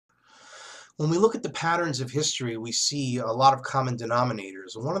When we look at the patterns of history, we see a lot of common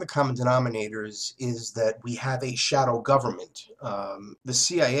denominators. And one of the common denominators is that we have a shadow government. The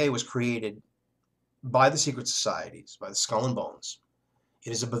CIA was created by the secret societies, by the Skull and Bones.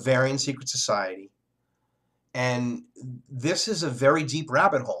 It is a Bavarian secret society. And this is a very deep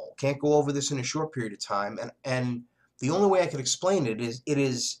rabbit hole. Can't go over this in a short period of time. And the only way I could explain it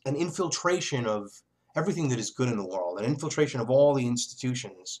is an infiltration of everything that is good in the world, an infiltration of all the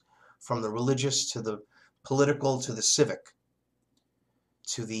institutions, from the religious to the political to the civic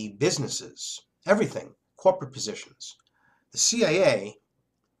to the businesses, everything, corporate positions. The CIA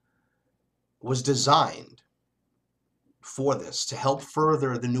was designed for this, to help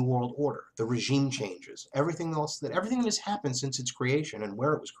further the New World Order, the regime changes, everything else, everything that has happened since its creation and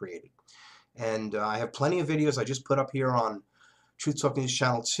where it was created. And I have plenty of videos I just put up here on Truth Talk News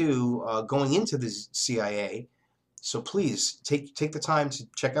Channel 2 going into the CIA. So please take the time to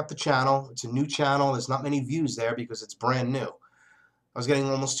check out the channel. It's a new channel. There's not many views there because it's brand new. I was getting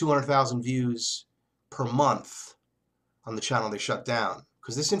almost 200,000 views per month on the channel they shut down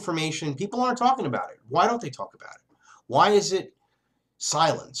because this information, people aren't talking about it. Why don't they talk about it? Why is it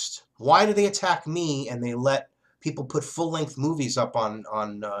silenced? Why do they attack me and they let people put full-length movies up on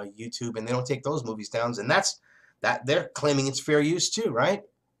YouTube and they don't take those movies down? And that they're claiming it's fair use too, right?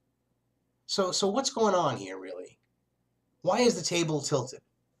 So what's going on here really? Why is the table tilted?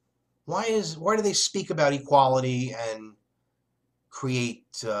 Why do they speak about equality and create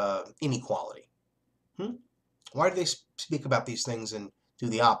inequality? Why do they speak about these things and do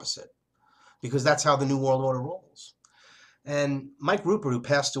the opposite? Because that's how the New World Order rolls. And Mike Rupert, who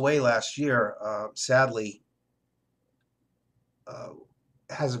passed away last year, sadly,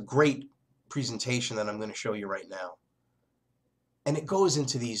 has a great presentation that I'm going to show you right now. And it goes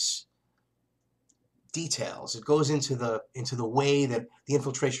into these details. It goes into the way that the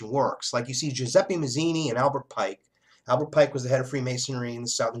infiltration works. Like you see Giuseppe Mazzini and Albert Pike. Albert Pike was the head of Freemasonry in the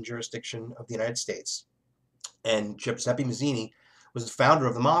southern jurisdiction of the United States. And Giuseppe Mazzini was the founder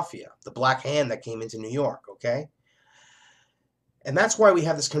of the Mafia, the Black Hand that came into New York, okay? And that's why we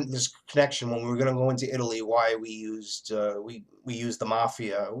have this connection when we were going to go into Italy, why we used the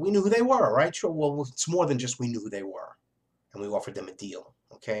Mafia. We knew who they were, right? Sure, well, it's more than just we knew who they were. And we offered them a deal,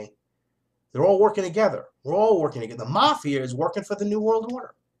 okay? They're all working together. We're all working together. The Mafia is working for the New World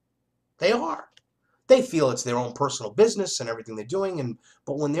Order. They are. They feel it's their own personal business and everything they're doing,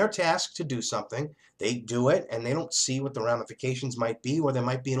 but when they're tasked to do something, they do it, and they don't see what the ramifications might be, or there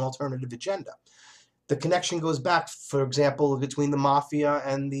might be an alternative agenda. The connection goes back, for example, between the Mafia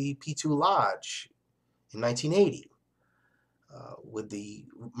and the P2 Lodge in 1980, with the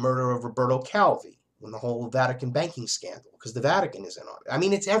murder of Roberto Calvi, and the whole Vatican banking scandal, because the Vatican is in on it. I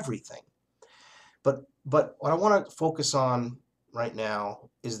mean, it's everything. But what I want to focus on right now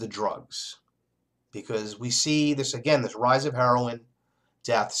is the drugs, because we see this, again, this rise of heroin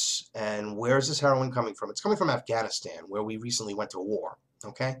deaths. And where's this heroin coming from? It's coming from Afghanistan, where we recently went to war,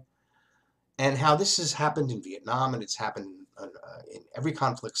 okay? And how this has happened in Vietnam, and it's happened in every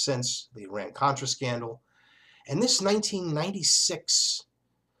conflict since, the Iran-Contra scandal. And this 1996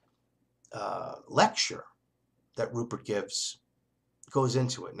 lecture that Rupert gives goes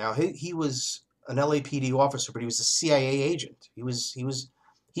into it. Now, he was an LAPD officer, but he was a CIA agent.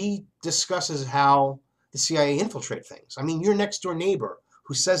 He discusses how the CIA infiltrate things. I mean, your next door neighbor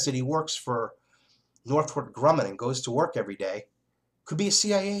who says that he works for Northrop Grumman and goes to work every day could be a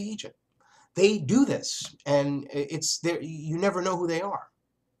CIA agent. They do this, and it's there. You never know who they are.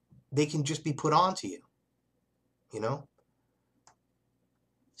 They can just be put onto you, you know?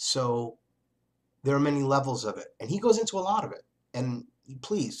 So there are many levels of it, and he goes into a lot of it. And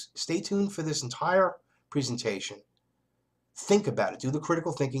please stay tuned for this entire presentation. Think about it. Do the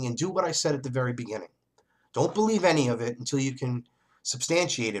critical thinking and do what I said at the very beginning. Don't believe any of it until you can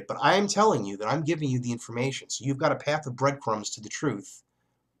substantiate it. But I am telling you that I'm giving you the information. So you've got a path of breadcrumbs to the truth.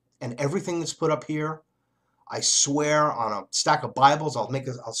 And everything that's put up here, I swear on a stack of Bibles, I'll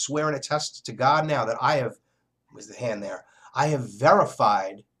swear and attest to God now that I have, where's the hand there? I have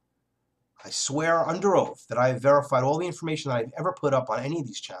verified, I swear under oath that I have verified all the information that I've ever put up on any of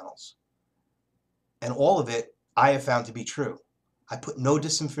these channels. And all of it I have found to be true. I put no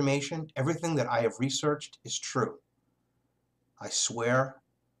disinformation. Everything that I have researched is true. I swear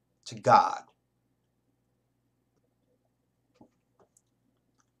to God.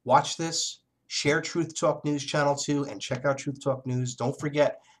 Watch this, share Truth Talk News Channel 2, and check out Truth Talk News. Don't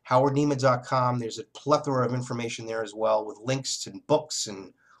forget howardnima.com. There's a plethora of information there as well, with links to books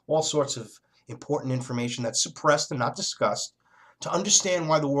and all sorts of important information that's suppressed and not discussed, to understand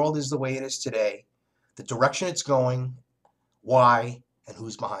why the world is the way it is today, the direction it's going, why, and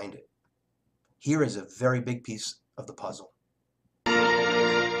who's behind it. Here is a very big piece of the puzzle.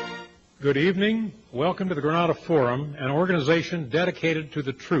 Good evening. Welcome to the Granada Forum, an organization dedicated to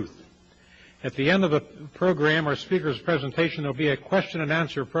the truth. At the end of the program, our speaker's presentation, there will be a question and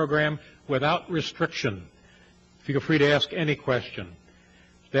answer program without restriction. Feel free to ask any question.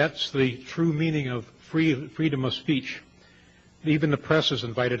 That's the true meaning of freedom of speech. Even the press is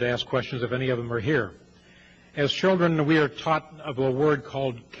invited to ask questions if any of them are here. As children, we are taught of a word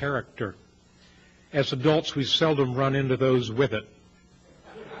called character. As adults, we seldom run into those with it.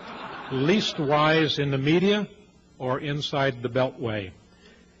 Least wise in the media or inside the beltway.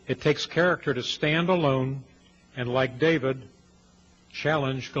 It takes character to stand alone and, like David,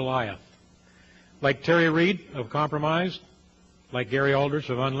 challenge Goliath. Like Terry Reid of Compromised, like Gary Aldrich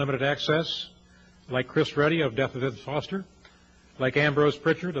of Unlimited Access, like Chris Reddy of Death of Ed Foster, like Ambrose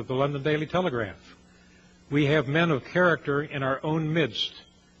Pritchard of the London Daily Telegraph. We have men of character in our own midst.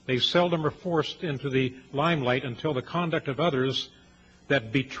 They seldom are forced into the limelight until the conduct of others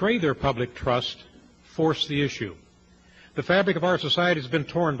that betray their public trust force the issue. The fabric of our society has been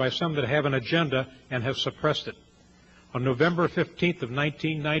torn by some that have an agenda and have suppressed it. On November 15th of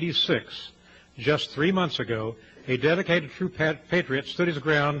 1996, just 3 months ago, a dedicated true patriot stood his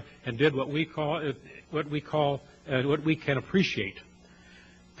ground and did what we can appreciate.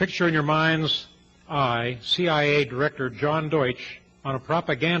 Picture in your mind's eye CIA Director John Deutsch on a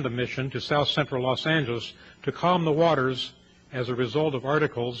propaganda mission to South Central Los Angeles to calm the waters as a result of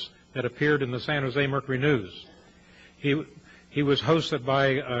articles that appeared in the San Jose Mercury News. He was hosted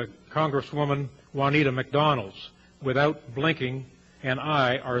by Congresswoman Juanita McDonald's. Without blinking an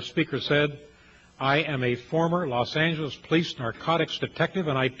eye, our speaker said, "I am a former Los Angeles police narcotics detective,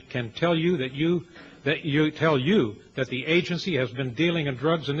 and I can tell you that the agency has been dealing in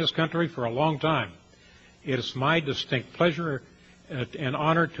drugs in this country for a long time. It is my distinct pleasure and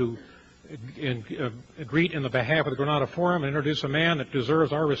honor to greet in the behalf of the Granada Forum and introduce a man that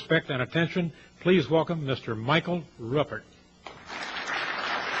deserves our respect and attention. Please welcome Mr. Michael Ruppert."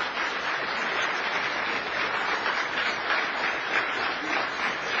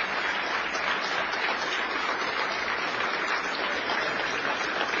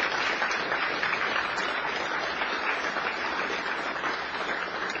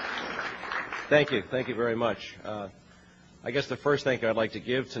 Thank you. Thank you very much. I guess the first thank you I'd like to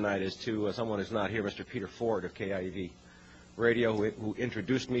give tonight is to someone who's not here, Mr. Peter Ford of KIV Radio, who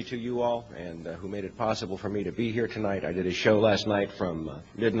introduced me to you all and who made it possible for me to be here tonight. I did a show last night from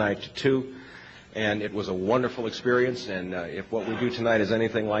midnight to 2, and it was a wonderful experience, and if what we do tonight is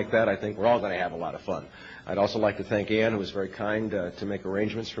anything like that, I think we're all going to have a lot of fun. I'd also like to thank Ann, who was very kind to make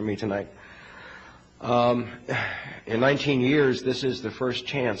arrangements for me tonight. In 19 years, this is the first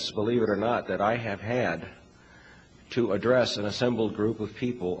chance, believe it or not, that I have had to address an assembled group of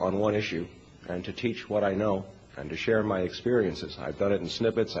people on one issue and to teach what I know and to share my experiences. I've done it in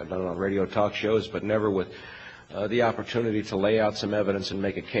snippets, I've done it on radio talk shows, but never with the opportunity to lay out some evidence and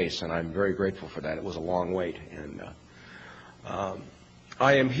make a case, and I'm very grateful for that. It was a long wait. And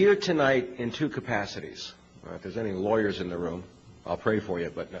I am here tonight in two capacities. If there's any lawyers in the room, I'll pray for you,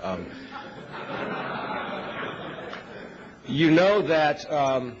 but you know that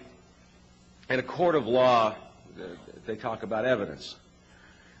in a court of law, they talk about evidence.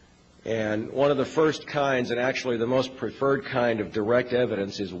 And one of the first kinds, and actually the most preferred kind of direct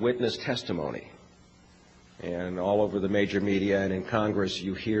evidence, is witness testimony. And all over the major media and in Congress,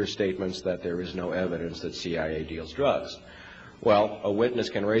 you hear statements that there is no evidence that CIA deals drugs. Well, a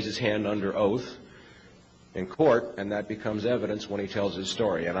witness can raise his hand under oath in court, and that becomes evidence when he tells his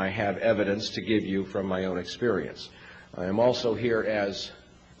story. And I have evidence to give you from my own experience. I am also here as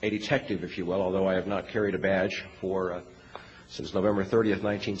a detective, if you will, although I have not carried a badge since November 30th,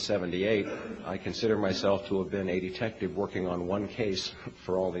 1978. I consider myself to have been a detective working on one case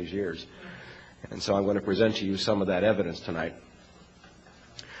for all these years. And so I'm going to present to you some of that evidence tonight.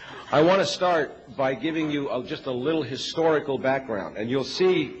 I want to start by giving you just a little historical background. And you'll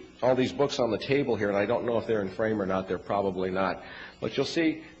see all these books on the table here, and I don't know if they're in frame or not. They're probably not. But you'll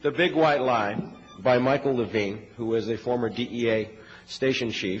see The Big White Lie by Michael Levine, who is a former DEA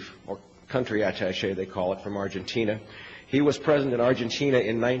station chief, or country attaché they call it, from Argentina. He was present in Argentina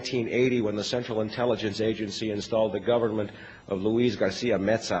in 1980 when the Central Intelligence Agency installed the government of Luis Garcia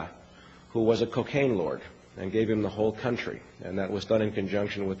Meza, who was a cocaine lord, and gave him the whole country. And that was done in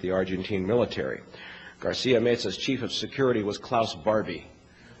conjunction with the Argentine military. Garcia Meza's chief of security was Klaus Barbie,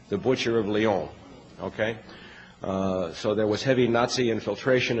 the butcher of Lyon. Okay? So there was heavy Nazi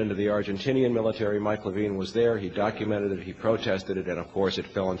infiltration into the Argentinian military. Mike Levine was there. He documented it. He protested it. And, of course, it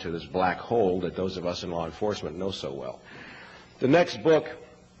fell into this black hole that those of us in law enforcement know so well. The next book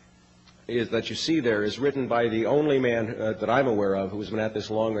that you see there is written by the only man that I'm aware of who's been at this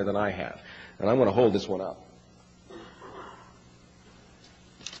longer than I have. And I'm going to hold this one up.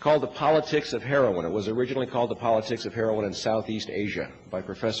 It's called The Politics of Heroin. It was originally called The Politics of Heroin in Southeast Asia by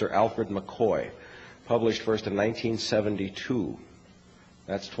Professor Alfred McCoy, published first in 1972.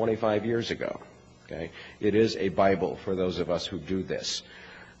 That's 25 years ago. Okay? It is a Bible for those of us who do this.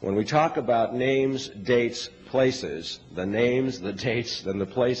 When we talk about names, dates, places, the names, the dates, and the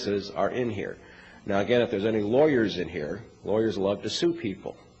places are in here. Now, again, if there's any lawyers in here, lawyers love to sue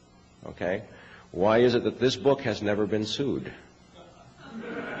people. Okay? Why is it that this book has never been sued?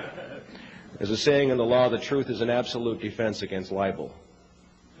 There's a saying in the law, the truth is an absolute defense against libel.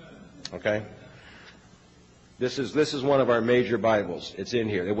 Okay? This is one of our major Bibles. It's in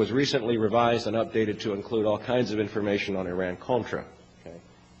here. It was recently revised and updated to include all kinds of information on Iran-Contra. Okay?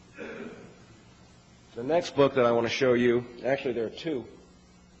 The next book that I want to show you, actually there are two,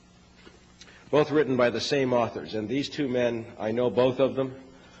 both written by the same authors. And these two men, I know both of them.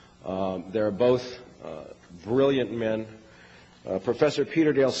 They're both brilliant men. Professor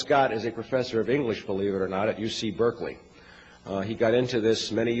Peter Dale Scott is a professor of English, believe it or not, at UC Berkeley. He got into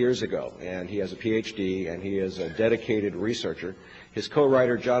this many years ago, and he has a PhD, and he is a dedicated researcher. His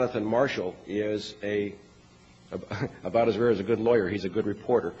co-writer, Jonathan Marshall, is about as rare as a good lawyer. He's a good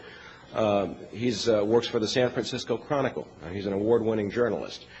reporter. He works for the San Francisco Chronicle. He's an award-winning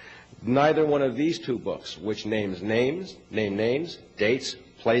journalist. Neither one of these two books, which name names, dates,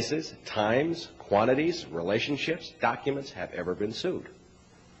 places, times, quantities, relationships, documents, have ever been sued.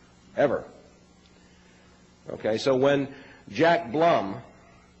 Ever. Okay, so when Jack Blum,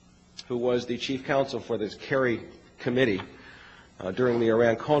 who was the chief counsel for this Kerry committee during the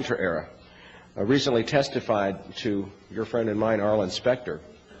Iran-Contra era, recently testified to your friend and mine, Arlen Specter,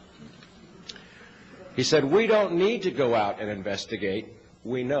 he said, "We don't need to go out and investigate.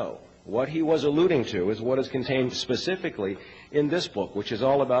 We know." What he was alluding to is what is contained specifically in this book, which is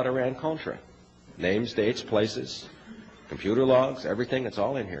all about Iran-Contra. Names, dates, places, computer logs, everything, it's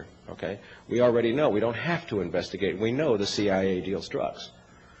all in here. Okay? We already know. We don't have to investigate. We know the CIA deals drugs.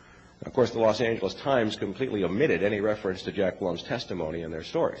 Of course, the Los Angeles Times completely omitted any reference to Jack Blum's testimony in their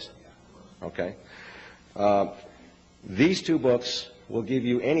stories. Okay? These two books will give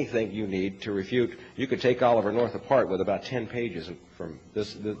you anything you need to refute. You could take Oliver North apart with about 10 pages from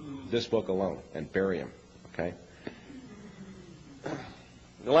this book alone and bury him. Okay?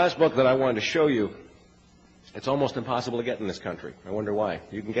 The last book that I wanted to show you, it's almost impossible to get in this country. I wonder why.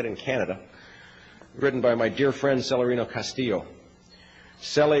 You can get it in Canada. Written by my dear friend Celerino Castillo.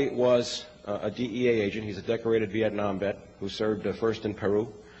 Celi was a DEA agent. He's a decorated Vietnam vet who served first in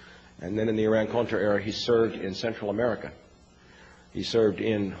Peru, and then in the Iran-Contra era he served in Central America. He served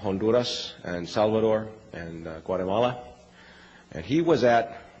in Honduras and Salvador and Guatemala. And he was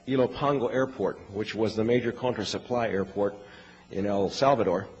at Ilopango Airport, which was the major Contra supply airport in El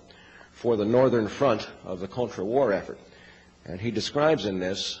Salvador for the northern front of the Contra war effort. And he describes in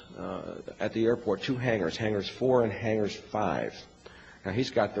this, at the airport, two hangars, hangars 4 and hangars 5. Now,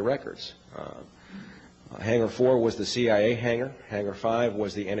 he's got the records. Hangar 4 was the CIA hangar. Hangar 5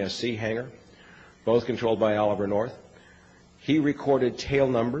 was the NSC hangar, both controlled by Oliver North. He recorded tail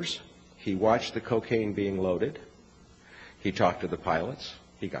numbers. He watched the cocaine being loaded. He talked to the pilots.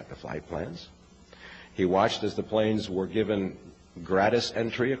 He got the flight plans. He watched as the planes were given gratis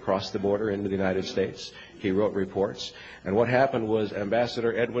entry across the border into the United States. He wrote reports. And what happened was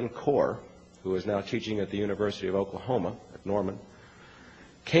Ambassador Edwin Corr, who is now teaching at the University of Oklahoma at Norman,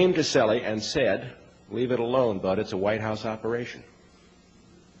 came to Celi and said, "Leave it alone, bud. It's a White House operation."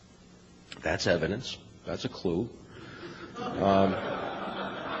 That's evidence. That's a clue.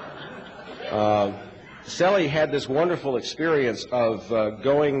 Celi had this wonderful experience of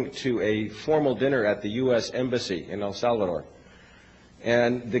going to a formal dinner at the U.S. Embassy in El Salvador.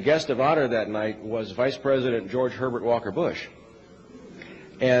 And the guest of honor that night was Vice President George Herbert Walker Bush.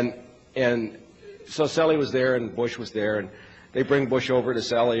 And so Celi was there and Bush was there, and they bring Bush over to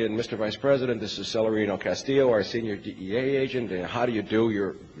Celi, and Mr. Vice President, this is Celerino Castillo, our senior DEA agent, and how do you do?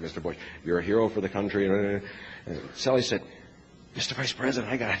 You're, Mr. Bush, you're a hero for the country. And Celi said, "Mr. Vice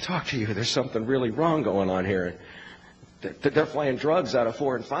President, I got to talk to you. There's something really wrong going on here. They're flying drugs out of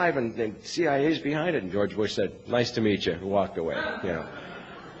 4 and 5, and the CIA's behind it." And George Bush said, "Nice to meet you," and walked away. You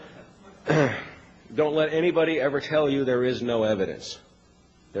know. Don't let anybody ever tell you there is no evidence.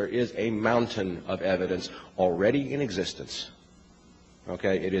 There is a mountain of evidence already in existence.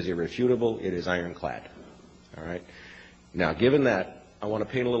 Okay? It is irrefutable. It is ironclad. All right? Now, given that, I want to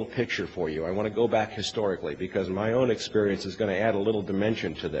paint a little picture for you. I want to go back historically because my own experience is going to add a little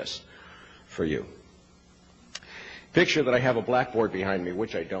dimension to this for you. Picture that I have a blackboard behind me,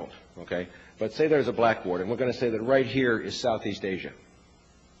 which I don't, okay? But say there's a blackboard, and we're going to say that right here is Southeast Asia.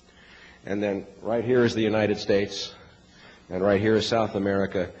 And then right here is the United States, and right here is South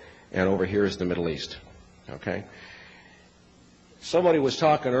America, and over here is the Middle East, okay? Somebody was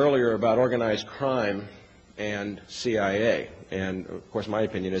talking earlier about organized crime and CIA, and of course my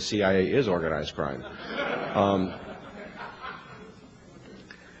opinion is CIA is organized crime.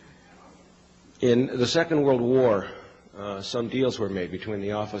 In the Second World War, some deals were made between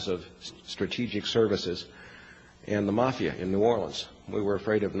the Office of Strategic Services and the Mafia in New Orleans. We were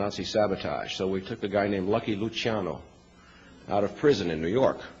afraid of Nazi sabotage, so we took a guy named Lucky Luciano out of prison in New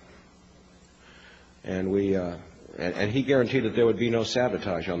York, and he guaranteed that there would be no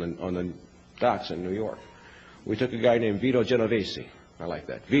sabotage on the docks in New York. We took a guy named Vito Genovese. I like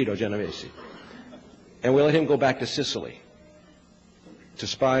that, Vito Genovese, and we let him go back to Sicily to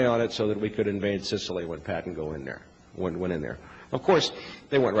spy on it so that we could invade Sicily when Patton went in there. Of course,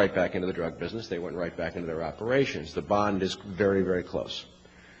 they went right back into the drug business. They went right back into their operations. The bond is very, very close.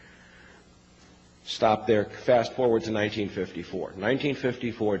 Stop there. Fast forward to 1954.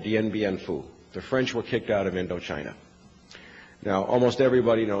 1954, Dien Bien Phu. The French were kicked out of Indochina. Now, almost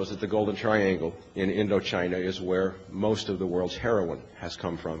everybody knows that the Golden Triangle in Indochina is where most of the world's heroin has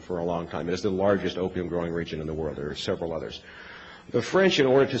come from for a long time. It is the largest opium-growing region in the world. There are several others. The French, in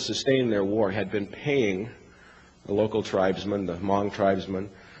order to sustain their war, had been paying the local tribesmen, the Hmong tribesmen,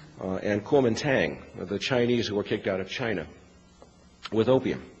 and Kuomintang, the Chinese who were kicked out of China, with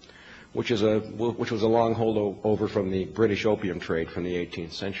opium, which was a long holdover from the British opium trade from the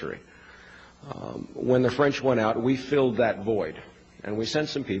 18th century. When the French went out, we filled that void, and we sent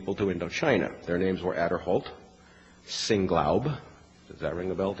some people to Indochina. Their names were Aderholt, Singlaub. Does that ring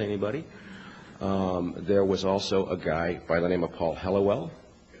a bell to anybody? There was also a guy by the name of Paul Hellawell,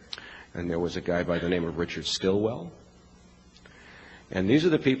 and there was a guy by the name of Richard Stilwell. And these are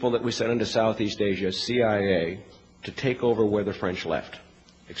the people that we sent into Southeast Asia, CIA, to take over where the French left.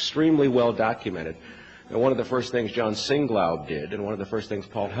 Extremely well documented. And one of the first things John Singlaub did, and one of the first things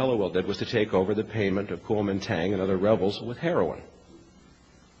Paul Hellawell did, was to take over the payment of Kuomintang and other rebels with heroin.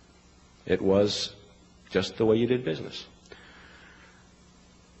 It was just the way you did business.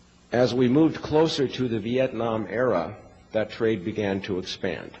 As we moved closer to the Vietnam era, that trade began to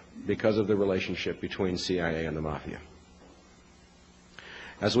expand because of the relationship between CIA and the Mafia.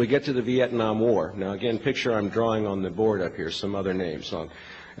 As we get to the Vietnam War, now again, picture I'm drawing on the board up here some other names. So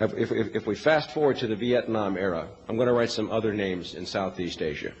if we fast forward to the Vietnam era, I'm going to write some other names in Southeast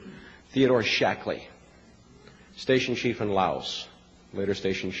Asia. Theodore Shackley, station chief in Laos, later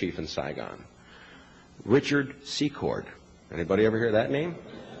station chief in Saigon. Richard Secord, anybody ever hear that name?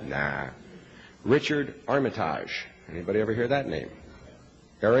 Nah. Richard Armitage, anybody ever hear that name?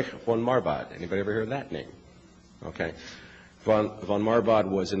 Erich von Marbod, anybody ever hear that name? Okay. Von Marbod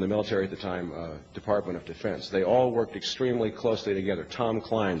was in the military at the time, Department of Defense. They all worked extremely closely together. Tom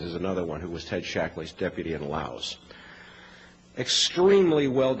Kleins is another one who was Ted Shackley's deputy in Laos. Extremely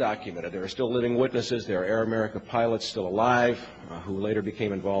well documented. There are still living witnesses. There are Air America pilots still alive who later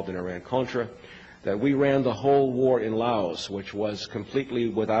became involved in Iran-Contra. That we ran the whole war in Laos, which was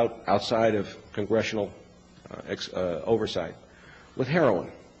completely outside of congressional oversight, with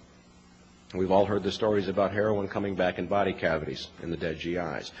heroin. We've all heard the stories about heroin coming back in body cavities in the dead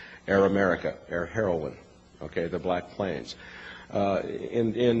GIs. Air America, Air Heroin, okay, the Black Plains.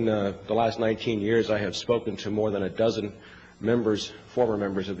 In the last 19 years, I have spoken to more than a dozen former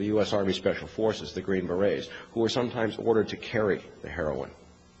members of the U.S. Army Special Forces, the Green Berets, who were sometimes ordered to carry the heroin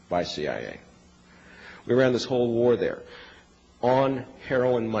by CIA. We ran this whole war there on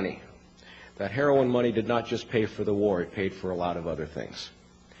heroin money. That heroin money did not just pay for the war, it paid for a lot of other things.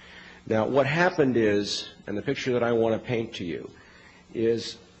 Now, what happened is, and the picture that I want to paint to you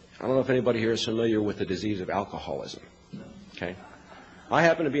is, I don't know if anybody here is familiar with the disease of alcoholism, okay? I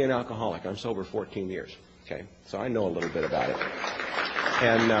happen to be an alcoholic. I'm sober 14 years, okay? So I know a little bit about it.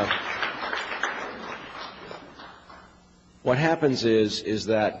 And what happens is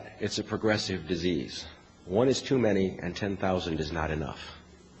that it's a progressive disease. One is too many and 10,000 is not enough.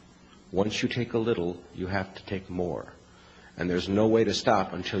 Once you take a little, you have to take more. And there's no way to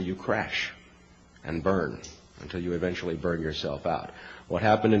stop until you crash and burn, until you eventually burn yourself out. What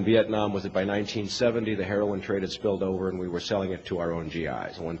happened in Vietnam was that by 1970, the heroin trade had spilled over and we were selling it to our own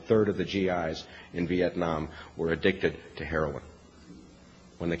GIs. 1/3 of the GIs in Vietnam were addicted to heroin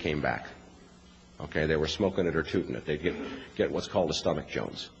when they came back. Okay, they were smoking it or tooting it. They'd get what's called a stomach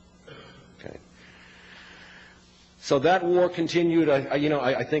Jones. Okay. So that war continued,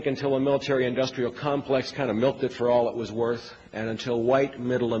 I think until a military-industrial complex kind of milked it for all it was worth, and until white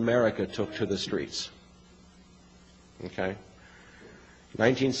middle America took to the streets. Okay?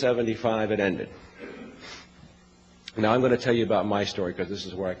 1975, it ended. Now I'm going to tell you about my story because this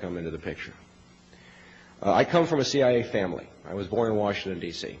is where I come into the picture. I come from a CIA family. I was born in Washington,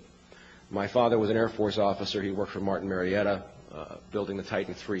 D.C. My father was an Air Force officer. He worked for Martin Marietta, building the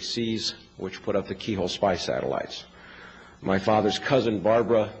Titan IIICs, which put up the Keyhole spy satellites. My father's cousin,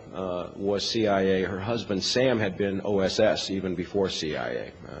 Barbara, was CIA. Her husband, Sam, had been OSS even before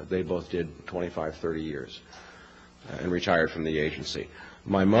CIA. They both did 25, 30 years and retired from the agency.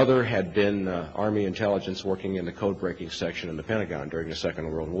 My mother had been Army intelligence working in the code-breaking section in the Pentagon during the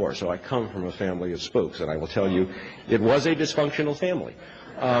Second World War. So I come from a family of spooks, and I will tell you, it was a dysfunctional family.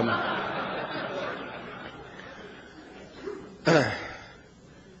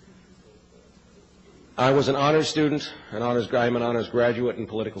 I was an honors student, I'm an honors graduate in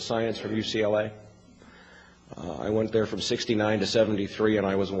political science from UCLA. I went there from 69 to 73, and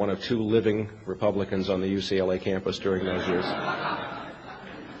I was one of 2 living Republicans on the UCLA campus during those years.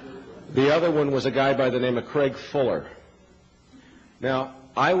 The other one was a guy by the name of Craig Fuller. Now,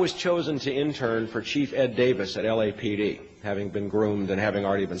 I was chosen to intern for Chief Ed Davis at LAPD, having been groomed and having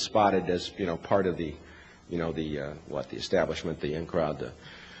already been spotted as, part of the, the establishment, the in-crowd,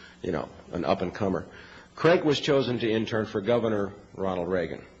 an up-and-comer. Craig was chosen to intern for Governor Ronald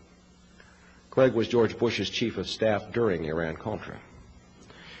Reagan. Craig was George Bush's chief of staff during Iran-Contra.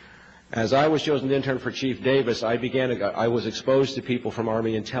 As I was chosen to intern for Chief Davis, I was exposed to people from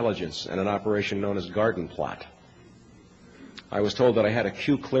Army intelligence and an operation known as Garden Plot. I was told that I had a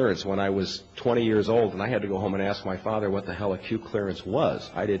Q clearance when I was 20 years old, and I had to go home and ask my father what the hell a Q clearance was.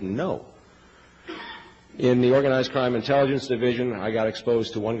 I didn't know. In the Organized Crime Intelligence Division, I got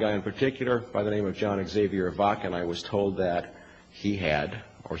exposed to one guy in particular by the name of John Xavier Vach, and I was told that he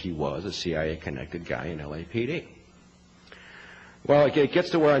was a CIA-connected guy in LAPD. Well, it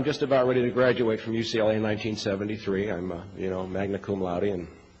gets to where I'm just about ready to graduate from UCLA in 1973. I'm, magna cum laude, and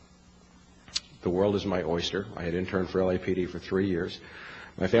the world is my oyster. I had interned for LAPD for 3 years.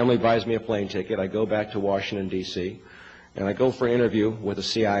 My family buys me a plane ticket. I go back to Washington, D.C., and I go for an interview with the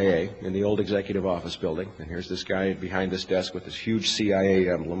CIA in the old executive office building. And here's this guy behind this desk with this huge CIA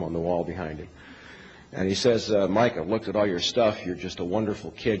emblem on the wall behind him. And he says, Mike, I've looked at all your stuff. You're just a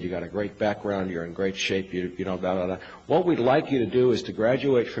wonderful kid. You got a great background. You're in great shape. Blah, blah, blah. What we'd like you to do is to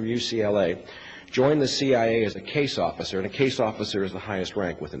graduate from UCLA, join the CIA as a case officer, and a case officer is the highest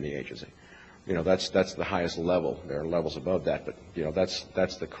rank within the agency. That's the highest level. There are levels above that, but,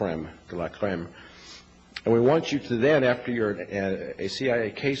 that's the creme de la creme. And we want you to then, after you're a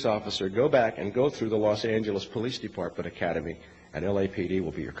CIA case officer, go back and go through the Los Angeles Police Department Academy, and LAPD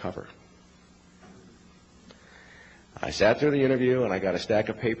will be your cover. I sat through the interview, and I got a stack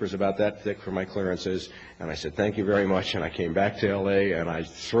of papers about that thick for my clearances, and I said, thank you very much, and I came back to L.A., and I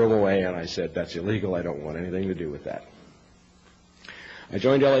threw them away, and I said, that's illegal, I don't want anything to do with that. I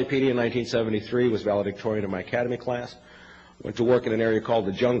joined LAPD in 1973, was valedictorian of my academy class, went to work in an area called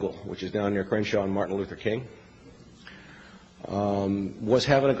the Jungle, which is down near Crenshaw and Martin Luther King. Was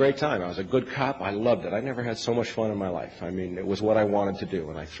having a great time. I was a good cop. I loved it. I never had so much fun in my life. I mean, it was what I wanted to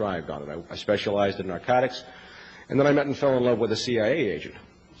do, and I thrived on it. I specialized in narcotics. And then I met and fell in love with a CIA agent.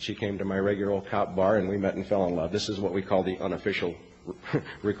 She came to my regular old cop bar, and we met and fell in love. This is what we call the unofficial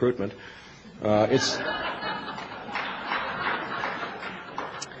recruitment.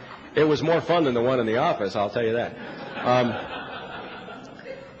 It was more fun than the one in the office, I'll tell you that.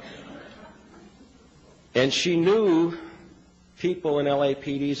 And she knew people in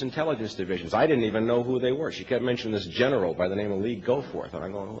LAPD's intelligence divisions. I didn't even know who they were. She kept mentioning this general by the name of Lee Goforth, and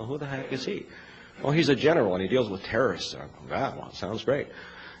I'm going, well, who the heck is he? Well, he's a general, and he deals with terrorists. And I'm going, well, sounds great.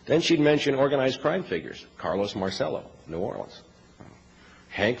 Then she'd mention organized crime figures, Carlos Marcello, New Orleans,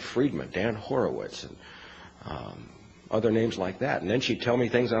 Hank Friedman, Dan Horowitz, and other names like that. And then she'd tell me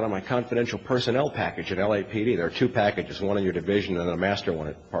things out of my confidential personnel package at LAPD. There are 2 packages, one in your division and a master one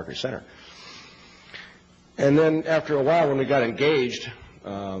at Parker Center. And then after a while, when we got engaged,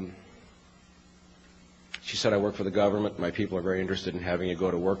 she said, I work for the government. My people are very interested in having you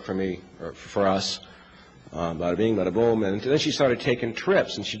go to work for me, or for us. Bada bing, bada boom. And then she started taking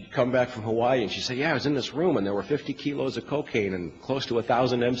trips, and she'd come back from Hawaii, and she'd say, yeah, I was in this room, and there were 50 kilos of cocaine and close to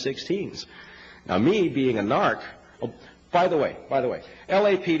 1,000 M16s. Now, me being a narc, oh, by the way,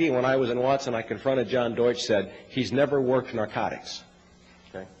 LAPD, when I was in Watson, I confronted John Deutsch, said, he's never worked narcotics.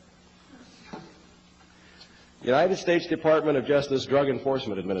 Okay? United States Department of Justice Drug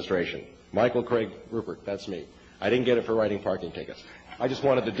Enforcement Administration. Michael Craig Rupert, that's me. I didn't get it for writing parking tickets. I just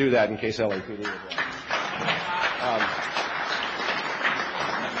wanted to do that in case LAPD was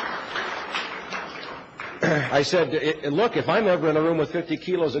I said, look, if I'm ever in a room with 50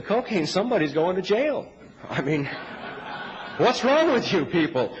 kilos of cocaine, somebody's going to jail. I mean, What's wrong with you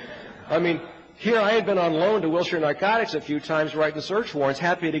people? I mean, here I had been on loan to Wilshire Narcotics a few times writing search warrants,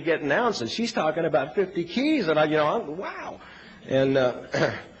 happy to get an ounce, and she's talking about 50 keys, and I'm wow. And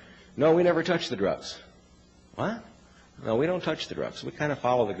no, we never touch the drugs. What? No, we don't touch the drugs. We kind of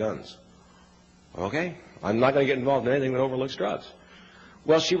follow the guns. Okay? I'm not going to get involved in anything that overlooks drugs.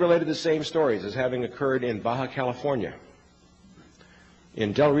 Well, she related the same stories as having occurred in Baja California,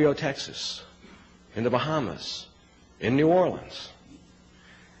 in Del Rio, Texas, in the Bahamas, in New Orleans.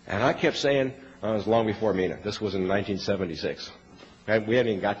 And I kept saying, it was long before Mina. This was in 1976. We hadn't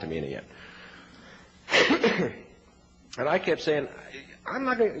even got to Mina yet. And I kept saying, I'm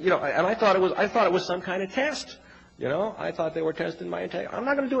not going to, and I thought it was some kind of test. I thought they were testing my integrity. I'm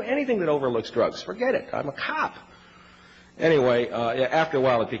not going to do anything that overlooks drugs. Forget it. I'm a cop. Anyway, after a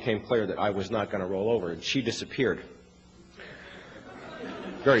while, it became clear that I was not going to roll over, and she disappeared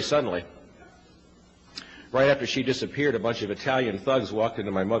very suddenly. Right after she disappeared, a bunch of Italian thugs walked into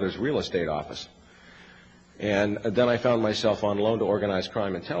my mother's real estate office. And then I found myself on loan to Organized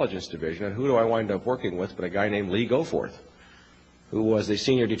Crime Intelligence Division, and who do I wind up working with but a guy named Lee Goforth, who was the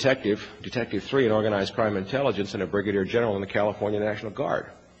senior detective, Detective 3 in Organized Crime Intelligence, and a brigadier general in the California National Guard.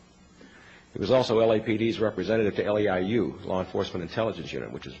 He was also LAPD's representative to LEIU, Law Enforcement Intelligence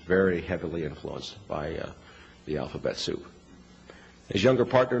Unit, which is very heavily influenced by the alphabet soup. His younger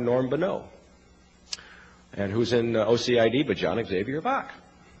partner, Norm Bonneau, and who's in OCID but John Xavier Bach.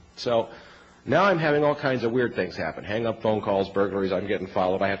 So now I'm having all kinds of weird things happen. Hang-up phone calls, burglaries, I'm getting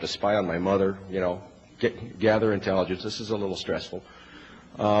followed. I have to spy on my mother, gather intelligence. This is a little stressful.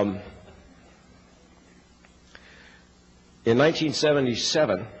 In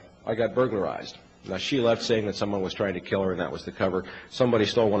 1977, I got burglarized. Now, she left saying that someone was trying to kill her, and that was the cover. Somebody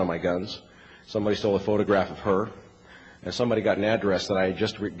stole one of my guns. Somebody stole a photograph of her. And somebody got an address that I had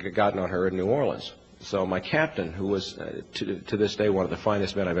just gotten on her in New Orleans. So my captain, who was to this day one of the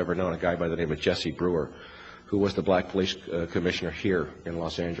finest men I've ever known, a guy by the name of Jesse Brewer, who was the black police commissioner here in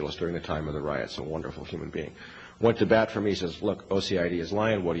Los Angeles during the time of the riots, a wonderful human being, went to bat for me. He says, look, OCID is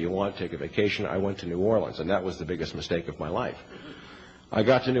lying. What do you want? Take a vacation. I went to New Orleans, and that was the biggest mistake of my life. I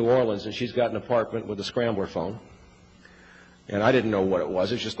got to New Orleans, and she's got an apartment with a scrambler phone, and I didn't know what it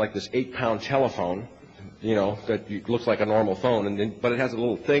was. It's just like this 8-pound telephone, that looks like a normal phone, but it has a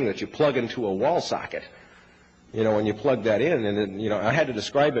little thing that you plug into a wall socket. When you plug that in, and then, I had to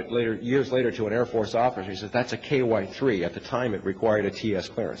describe it years later to an Air Force officer. He says, that's a KY3. At the time, it required a TS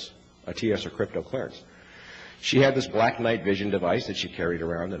clearance, a TS or crypto clearance. She had this black night vision device that she carried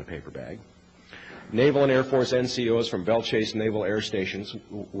around in a paper bag. Naval and Air Force NCOs from Belle Chase Naval Air Stations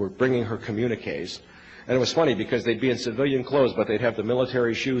were bringing her communiques. And it was funny because they'd be in civilian clothes, but they'd have the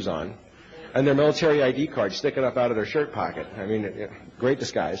military shoes on, and their military ID cards sticking up out of their shirt pocket. I mean, great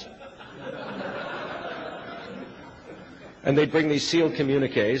disguise. And they'd bring these sealed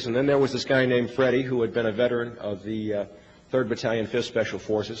communiques, and then there was this guy named Freddie, who had been a veteran of the 3rd Battalion, 5th Special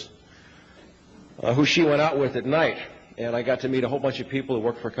Forces, who she went out with at night. And I got to meet a whole bunch of people who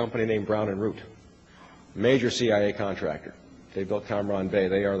worked for a company named Brown and Root, major CIA contractor. They built Camaron Bay.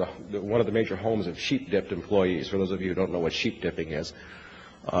 They are one of the major homes of sheep-dipped employees. For those of you who don't know what sheep-dipping is,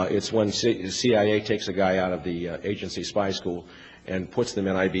 it's when CIA takes a guy out of the agency spy school and puts them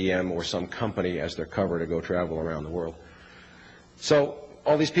in IBM or some company as their cover to go travel around the world. So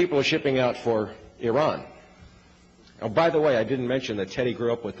all these people are shipping out for Iran. Oh, by the way, I didn't mention that Teddy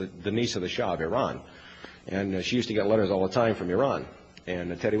grew up with the niece of the Shah of Iran. And she used to get letters all the time from Iran.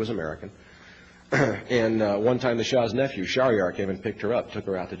 And Teddy was American. And one time the Shah's nephew, Shahryar, came and picked her up, took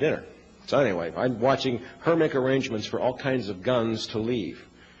her out to dinner. So anyway, I'm watching her make arrangements for all kinds of guns to leave.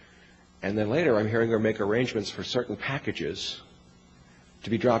 And then later I'm hearing her make arrangements for certain packages to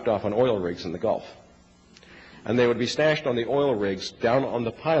be dropped off on oil rigs in the Gulf. And they would be stashed on the oil rigs down on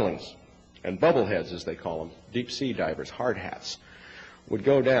the pilings. And bubbleheads, as they call them, deep sea divers, hard hats, would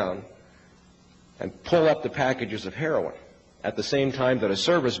go down and pull up the packages of heroin at the same time that a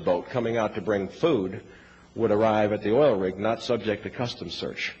service boat coming out to bring food would arrive at the oil rig, not subject to customs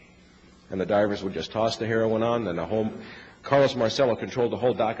search. And the divers would just toss the heroin on, and Carlos Marcello controlled the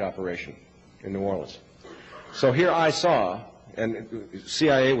whole dock operation in New Orleans. So here I saw, and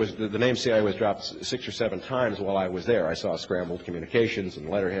the name CIA was dropped 6 or 7 times while I was there. I saw scrambled communications and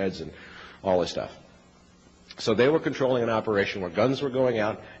letterheads and all this stuff. So they were controlling an operation where guns were going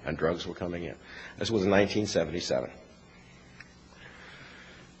out and drugs were coming in. This was in 1977.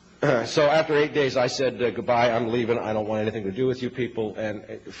 So after 8 days, I said, goodbye, I'm leaving. I don't want anything to do with you people. And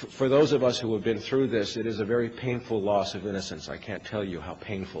for those of us who have been through this, it is a very painful loss of innocence. I can't tell you how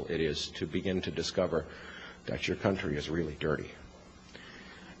painful it is to begin to discover that your country is really dirty.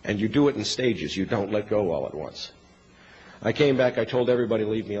 And you do it in stages. You don't let go all at once. I came back, I told everybody,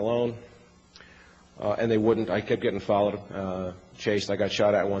 leave me alone, and they wouldn't. I kept getting followed, chased. I got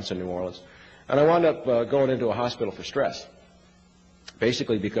shot at once in New Orleans. And I wound up going into a hospital for stress,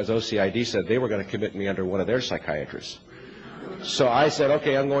 basically because OCID said they were going to commit me under one of their psychiatrists. So I said,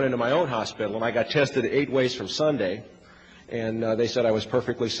 okay, I'm going into my own hospital, and I got tested 8 ways from Sunday, and they said I was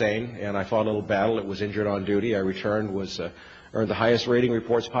perfectly sane, and I fought a little battle. It was injured on duty. I returned, earned the highest rating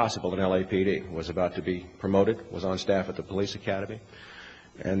reports possible in LAPD, was about to be promoted, was on staff at the police academy,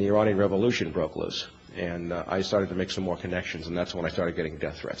 and the Iranian Revolution broke loose. And I started to make some more connections, and that's when I started getting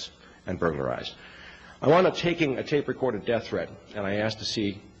death threats and burglarized. I wound up taking a tape-recorded death threat, and I asked to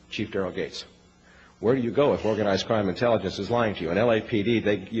see Chief Daryl Gates. Where do you go if organized crime intelligence is lying to you? In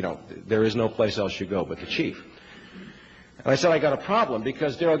LAPD, there is no place else you go but the chief. And I said I got a problem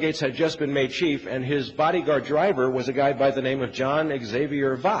because Daryl Gates had just been made chief, and his bodyguard driver was a guy by the name of John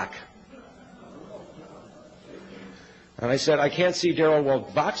Xavier Vach. And I said, I can't see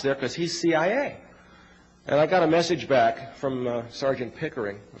Daryl Vach's there because he's CIA. And I got a message back from Sergeant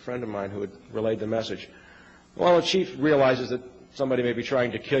Pickering, a friend of mine who had relayed the message. Well, the chief realizes that somebody may be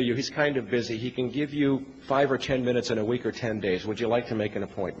trying to kill you. He's kind of busy. He can give you 5 or 10 minutes in a week or 10 days. Would you like to make an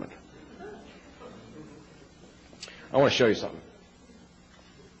appointment? I want to show you something.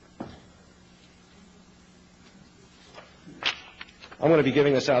 I'm going to be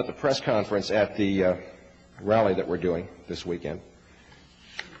giving this out at the press conference at the rally that we're doing this weekend.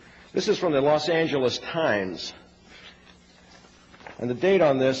 This is from the Los Angeles Times, and the date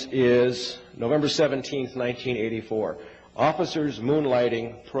on this is November 17th, 1984. Officers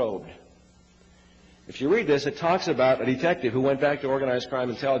moonlighting probed. If you read this, it talks about a detective who went back to organized crime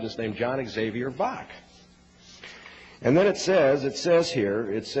intelligence named John Xavier Vach. And then it says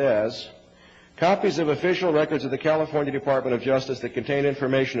here, copies of official records of the California Department of Justice that contain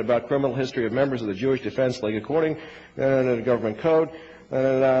information about criminal history of members of the Jewish Defense League according to the government code,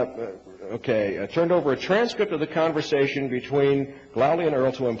 turned over a transcript of the conversation between Glaulie and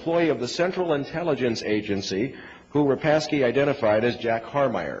Earl to an employee of the Central Intelligence Agency who Rapasky identified as Jack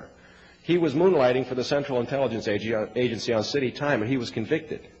Harmeyer. He was moonlighting for the Central Intelligence Agency on city time, and he was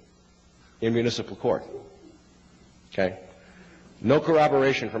convicted in municipal court. Okay? No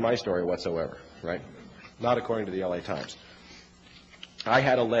corroboration for my story whatsoever, right? Not according to the LA Times. I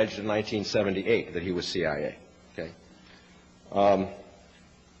had alleged in 1978 that he was CIA. Okay?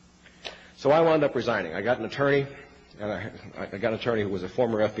 So I wound up resigning. I got an attorney, and I got an attorney who was a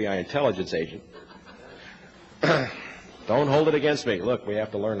former FBI intelligence agent. Don't hold it against me. Look, we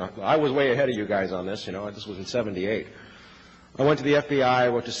have to learn. I was way ahead of you guys on this, This was in 78. I went to the FBI. I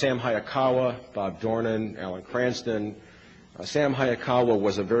went to Sam Hayakawa, Bob Dornan, Alan Cranston. Sam Hayakawa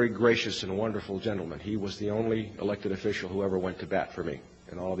was a very gracious and wonderful gentleman. He was the only elected official who ever went to bat for me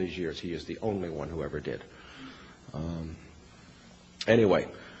in all these years. He is the only one who ever did. Anyway,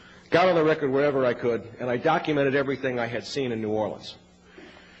 got on the record wherever I could, and I documented everything I had seen in New Orleans.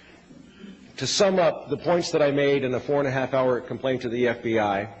 To sum up the points that I made in a 4.5-hour complaint to the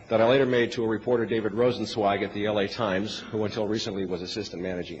FBI that I later made to a reporter, David Rosenzweig, at the LA Times, who until recently was assistant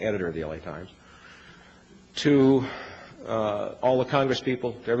managing editor of the LA Times, to all the Congress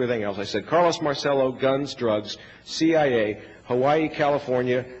people, to everything else, I said, Carlos Marcello, guns, drugs, CIA, Hawaii,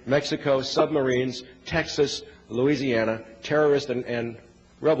 California, Mexico, submarines, Texas, Louisiana, terrorist and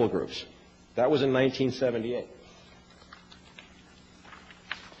rebel groups. That was in 1978.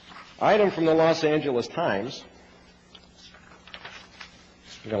 Item from the Los Angeles Times.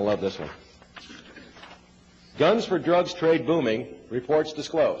 You're going to love this one. Guns for drugs trade booming, reports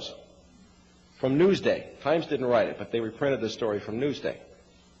disclose. From Newsday. Times didn't write it, but they reprinted the story from Newsday.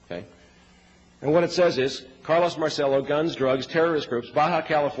 Okay? And what it says is, Carlos Marcello, guns, drugs, terrorist groups, Baja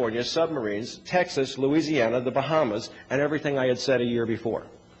California, submarines, Texas, Louisiana, the Bahamas, and everything I had said a year before.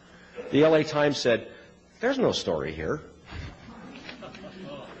 The LA Times said, there's no story here.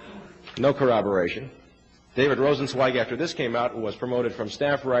 No corroboration. David Rosenzweig, after this came out, was promoted from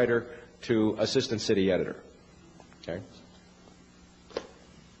staff writer to assistant city editor. Okay?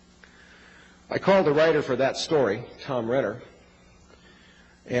 I called the writer for that story, Tom Renner,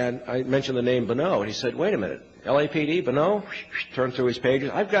 and I mentioned the name Bonneau, and he said, wait a minute, LAPD, Bonneau? Turned through his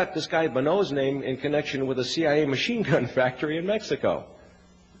pages. I've got this guy Bonneau's name in connection with a CIA machine gun factory in Mexico.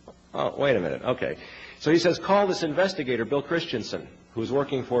 Oh, wait a minute, okay. So he says, call this investigator, Bill Christensen, who's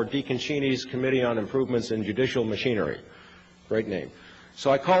working for Deacon Cheney's Committee on Improvements in Judicial Machinery. Great name.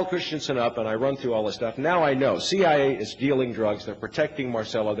 So I called Christensen up, and I run through all this stuff. Now I know CIA is dealing drugs. They're protecting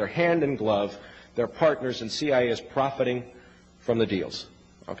Marcello. They're hand in glove. They're partners, and CIA is profiting from the deals.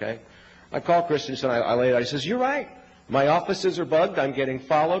 Okay? I called Christensen. I laid it out. He says, you're right. My offices are bugged. I'm getting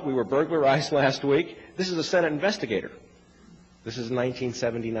followed. We were burglarized last week. This is a Senate investigator. This is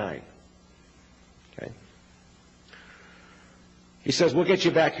 1979. Okay. He says, we'll get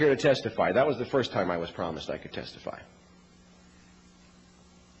you back here to testify. That was the first time I was promised I could testify.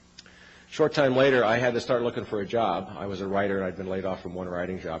 Short time later, I had to start looking for a job. I was a writer, and I'd been laid off from one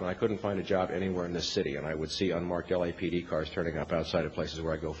writing job, and I couldn't find a job anywhere in this city, and I would see unmarked LAPD cars turning up outside of places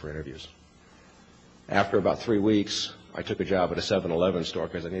where I go for interviews. After about 3 weeks, I took a job at a 7-Eleven store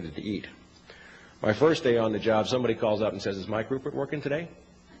because I needed to eat. My first day on the job, somebody calls up and says, is Mike Rupert working today?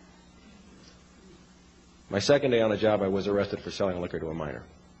 My second day on the job, I was arrested for selling liquor to a minor.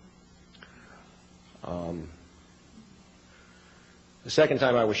 The second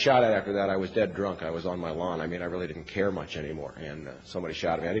time I was shot at after that, I was dead drunk. I was on my lawn. I mean, I really didn't care much anymore. And somebody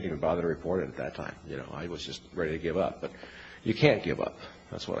shot at me. I didn't even bother to report it at that time. You know, I was just ready to give up. But you can't give up.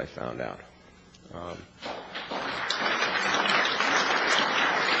 That's what I found out.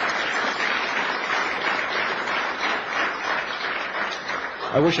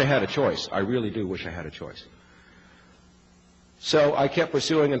 I wish I had a choice. I really do wish I had a choice. So I kept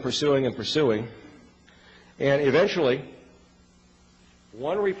pursuing and pursuing and pursuing. And eventually,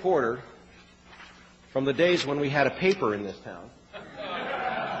 one reporter from the days when we had a paper in this town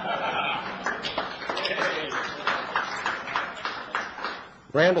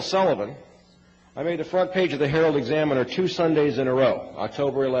Randall Sullivan, I made the front page of the Herald Examiner 2 Sundays in a row,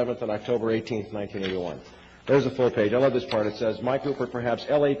 October 11th and October 18th, 1981. There's the full page. I love this part. It says, Mike Rupert, perhaps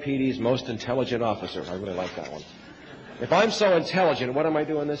LAPD's most intelligent officer. I really like that one. If I'm so intelligent, what am I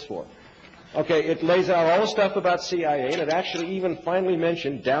doing this for? Okay, it lays out all the stuff about CIA, and it actually even finally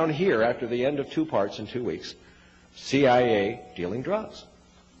mentioned down here, after the end of 2 parts in 2 weeks, CIA dealing drugs.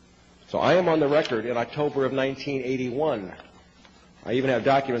 So I am on the record in October of 1981. I even have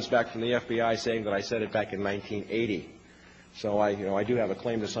documents back from the FBI saying that I said it back in 1980. So I do have a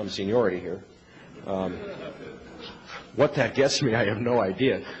claim to some seniority here. What that gets me, I have no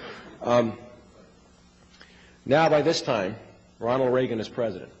idea. Now, by this time, Ronald Reagan is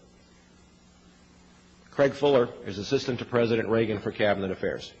president. Craig Fuller is assistant to President Reagan for Cabinet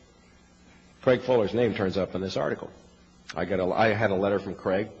Affairs. Craig Fuller's name turns up in this article. I had a letter from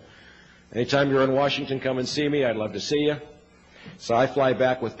Craig. Anytime you're in Washington, come and see me. I'd love to see you. So I fly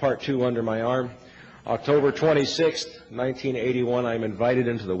back with Part 2 under my arm. October 26th, 1981, I'm invited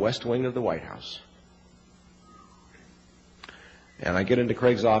into the West Wing of the White House. And I get into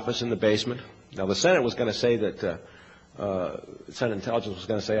Craig's office in the basement. Now, the Senate was going to say that, Senate Intelligence was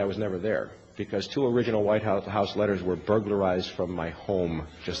going to say I was never there, because 2 original White House letters were burglarized from my home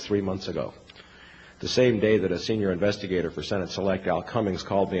just 3 months ago. The same day that a senior investigator for Senate Select, Al Cummings,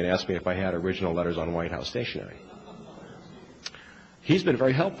 called me and asked me if I had original letters on White House stationery. He's been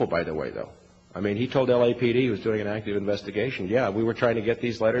very helpful, by the way, though. I mean, he told LAPD he was doing an active investigation. Yeah, we were trying to get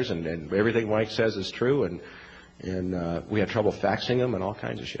these letters, and everything Mike says is true, and we had trouble faxing them and all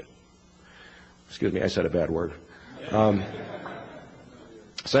kinds of shit. Excuse me, I said a bad word.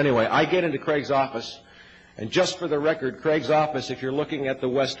 So anyway, I get into Craig's office, and just for the record, Craig's office, if you're looking at the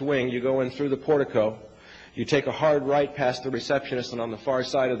West Wing, you go in through the portico, you take a hard right past the receptionist, and on the far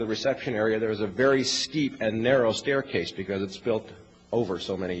side of the reception area, there's a very steep and narrow staircase because it's built over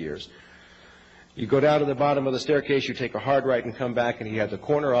so many years. You go down to the bottom of the staircase, you take a hard right and come back, and he had the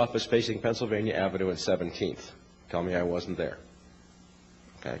corner office facing Pennsylvania Avenue and 17th. Tell me I wasn't there.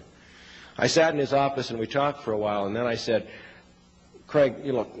 Okay. I sat in his office and we talked for a while, and then I said, Craig,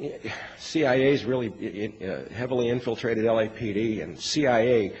 you look, CIA's really heavily infiltrated LAPD, and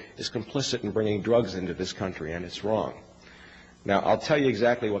CIA is complicit in bringing drugs into this country, and it's wrong. Now, I'll tell you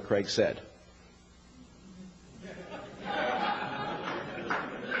exactly what Craig said.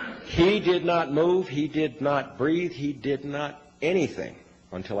 He did not move, he did not breathe, he did not anything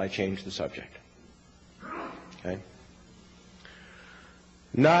until I changed the subject. Okay?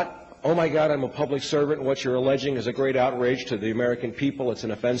 Not, oh my God, I'm a public servant, and what you're alleging is a great outrage to the American people. It's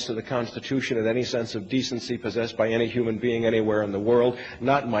an offense to the Constitution and any sense of decency possessed by any human being anywhere in the world.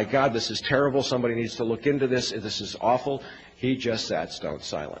 Not, my God, this is terrible, somebody needs to look into this, this is awful. He just sat stone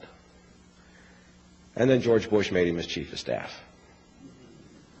silent. And then George Bush made him his chief of staff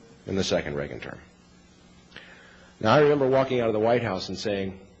in the second Reagan term. Now, I remember walking out of the White House and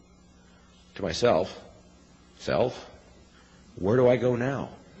saying to myself, self, where do I go now?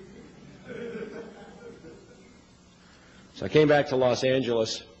 So I came back to Los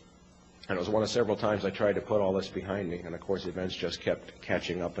Angeles, and it was one of several times I tried to put all this behind me, and of course events just kept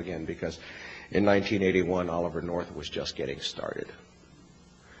catching up again, because in 1981 Oliver North was just getting started.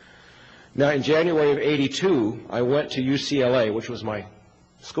 Now, in January of '82, I went to UCLA, which was my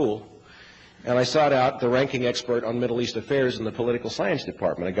school, and I sought out the ranking expert on Middle East affairs in the political science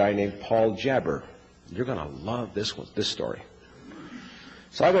department, a guy named Paul Jabber. You're going to love this story.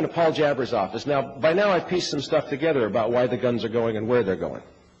 So I went to Paul Jabber's office. Now, by now I've pieced some stuff together about why the guns are going and where they're going.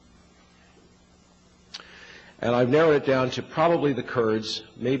 And I've narrowed it down to probably the Kurds,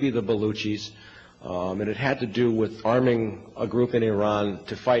 maybe the Baluchis, and it had to do with arming a group in Iran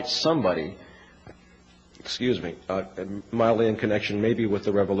to fight somebody, mildly in connection maybe with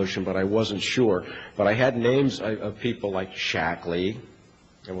the revolution, but I wasn't sure. But I had names of people like Shackley,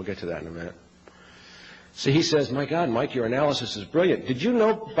 and we'll get to that in a minute. So he says, my God, Mike, your analysis is brilliant. Did you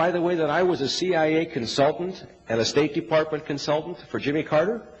know, by the way, that I was a CIA consultant and a State Department consultant for Jimmy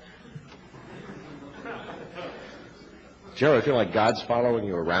Carter? Do you ever feel like God's following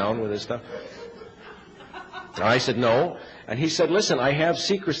you around with this stuff? And I said, no. And he said, listen, I have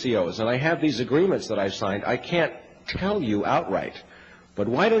secrecy oaths, and I have these agreements that I've signed. I can't tell you outright. But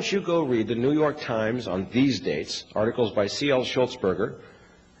why don't you go read the New York Times on these dates, articles by C.L. Schultzberger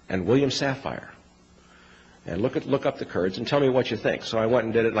and William Safire, and look up the Kurds and tell me what you think. So I went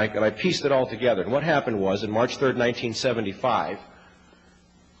and did it, and I pieced it all together. And what happened was, on March 3rd, 1975,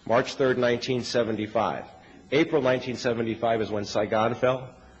 April 1975 is when Saigon fell.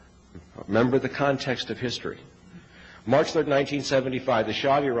 Remember the context of history. March 3rd, 1975, the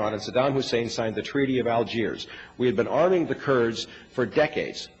Shah of Iran and Saddam Hussein signed the Treaty of Algiers. We had been arming the Kurds for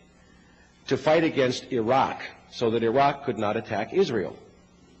decades to fight against Iraq so that Iraq could not attack Israel.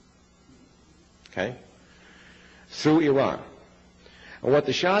 Okay? Through Iran. And what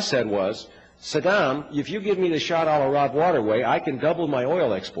the Shah said was, Saddam, if you give me the Shah al-Arab waterway, I can double my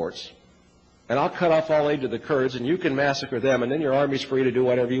oil exports, and I'll cut off all aid to the Kurds, and you can massacre them, and then your army's free to do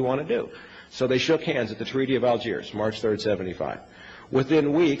whatever you want to do. So they shook hands at the Treaty of Algiers, March 3rd, 75.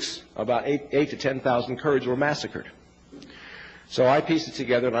 Within weeks, about 8 to 10,000 Kurds were massacred. So I pieced it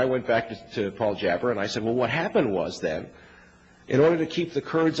together, and I went back to Paul Jabber, and I said, well, what happened was then, in order to keep the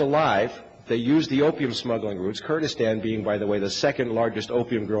Kurds alive, they used the opium smuggling routes, Kurdistan being, by the way, the second largest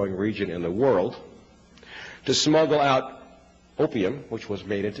opium growing region in the world, to smuggle out opium, which was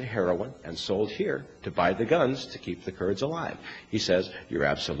made into heroin and sold here, to buy the guns to keep the Kurds alive. He says, you're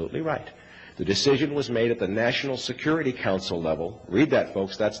absolutely right. The decision was made at the National Security Council level. Read that,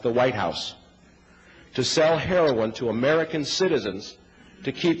 folks. That's the White House. To sell heroin to American citizens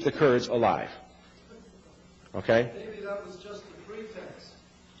to keep the Kurds alive. Okay? Maybe that was just a pretext.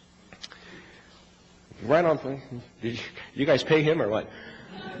 Right on. Did you guys pay him or what?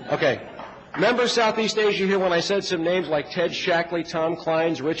 Okay. Remember Southeast Asia here when I said some names like Ted Shackley, Tom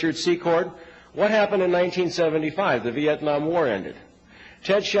Clines, Richard Secord? What happened in 1975? The Vietnam War ended.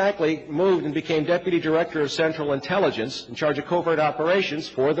 Ted Shackley moved and became Deputy Director of Central Intelligence in charge of covert operations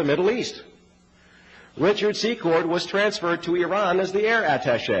for the Middle East. Richard Secord was transferred to Iran as the air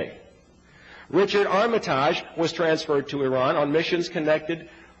attaché. Richard Armitage was transferred to Iran on missions connected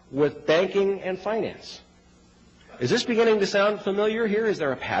with banking and finance. Is this beginning to sound familiar here? Is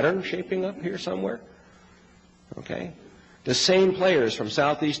there a pattern shaping up here somewhere? Okay. The same players from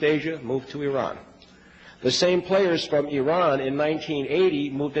Southeast Asia moved to Iran. The same players from Iran in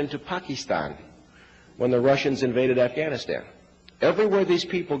 1980 moved into Pakistan when the Russians invaded Afghanistan. Everywhere these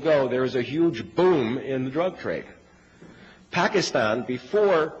people go, there is a huge boom in the drug trade. Pakistan,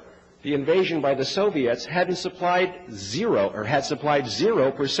 before the invasion by the Soviets, had supplied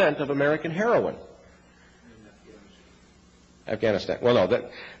 0% of American heroin. Afghanistan. Well, no,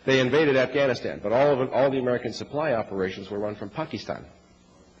 they invaded Afghanistan, but all the American supply operations were run from Pakistan.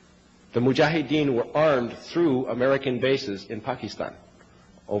 The Mujahideen were armed through American bases in Pakistan,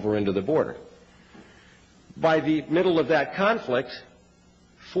 over into the border. By the middle of that conflict,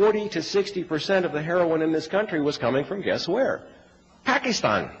 40 to 60% of the heroin in this country was coming from, guess where?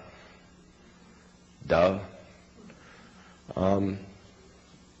 Pakistan. Duh. So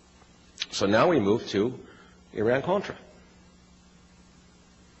now we move to Iran-Contra.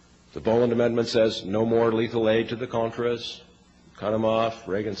 The Boland Amendment says no more lethal aid to the Contras. Cut them off.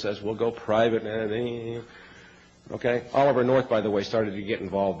 Reagan says we'll go private. Okay. Oliver North, by the way, started to get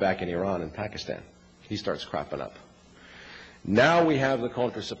involved back in Iran and Pakistan. He starts cropping up. Now we have the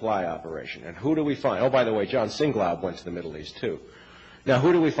Contra supply operation. And who do we find? Oh, by the way, John Singlaub went to the Middle East, too. Now,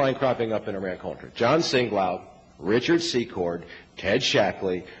 who do we find cropping up in Iran-Contra? John Singlaub, Richard Secord, Ted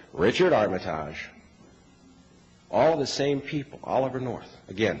Shackley, Richard Armitage. All the same people. Oliver North.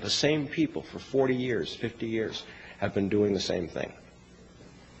 Again, the same people for 40 years, 50 years have been doing the same thing.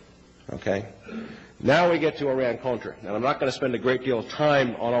 Okay? Now we get to Iran-Contra. And I'm not going to spend a great deal of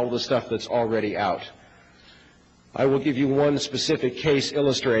time on all the stuff that's already out. I will give you one specific case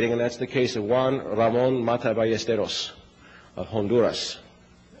illustrating, and that's the case of Juan Ramon Mata Ballesteros of Honduras.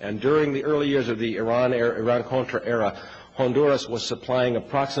 And during the early years of the Iran-Contra era, Honduras was supplying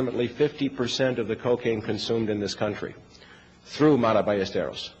approximately 50% of the cocaine consumed in this country. through Mata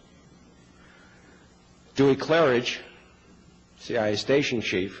Ballesteros. Dewey Claridge, CIA station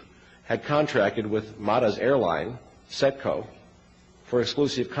chief, had contracted with Mata's airline, Setco, for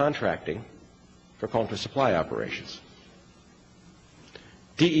exclusive contracting for contra-supply operations.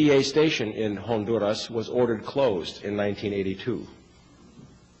 DEA station in Honduras was ordered closed in 1982.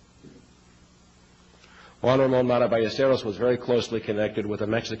 Juan Ramon Mata Ballesteros was very closely connected with a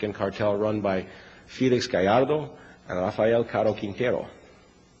Mexican cartel run by Felix Gallardo and Rafael Caro Quintero.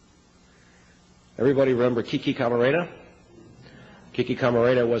 Everybody remember Kiki Camarena? Kiki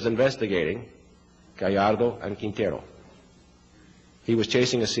Camarena was investigating Gallardo and Quintero. He was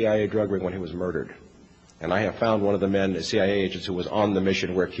chasing a CIA drug ring when he was murdered. And I have found one of the men, the CIA agents, who was on the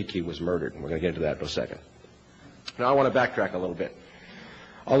mission where Kiki was murdered. We're going to get into that in a second. Now I want to backtrack a little bit.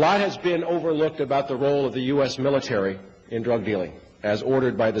 A lot has been overlooked about the role of the U.S. military in drug dealing, as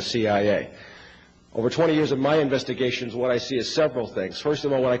ordered by the CIA. Over 20 years of my investigations, what I see is several things. First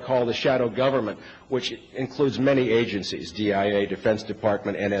of all, what I call the shadow government, which includes many agencies, DIA, Defense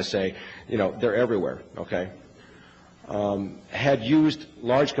Department, NSA, they're everywhere, okay, had used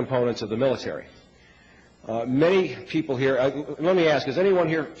large components of the military. Many people here, let me ask, is anyone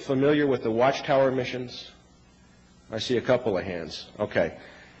here familiar with the Watchtower missions? I see a couple of hands. Okay.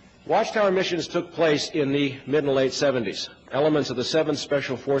 Watchtower missions took place in the mid and late 70s. Elements of the 7th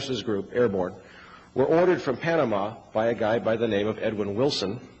Special Forces Group, airborne, were ordered from Panama by a guy by the name of Edwin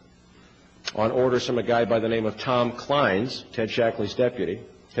Wilson, on orders from a guy by the name of Tom Kleins, Ted Shackley's deputy.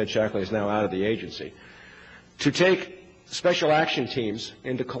 Ted Shackley is now out of the agency, to take special action teams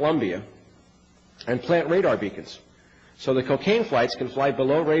into Colombia and plant radar beacons so the cocaine flights can fly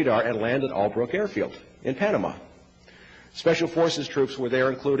below radar and land at Albrook Airfield in Panama. Special Forces troops were there,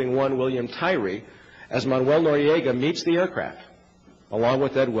 including one William Tyree, as Manuel Noriega meets the aircraft, along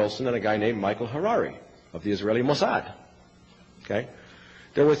with Ed Wilson and a guy named Michael Harari of the Israeli Mossad. Okay?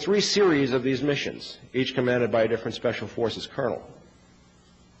 There were 3 series of these missions, each commanded by a different Special Forces colonel.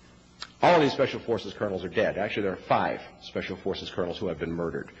 All of these Special Forces colonels are dead. Actually, there are 5 Special Forces colonels who have been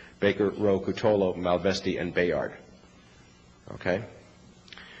murdered: Baker, Rowe, Cutolo, Malvesti, and Bayard. Okay?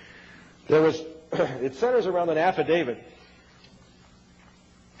 It centers around an affidavit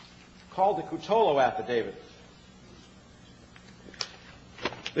called the Cutolo Affidavit.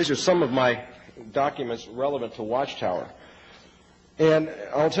 These are some of my documents relevant to Watchtower. And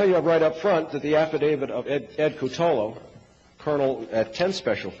I'll tell you right up front that the affidavit of Ed Cutolo, colonel at 10th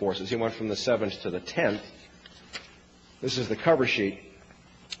Special Forces, he went from the 7th to the 10th, this is the cover sheet,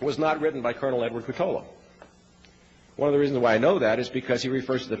 was not written by Colonel Edward Cutolo. One of the reasons why I know that is because he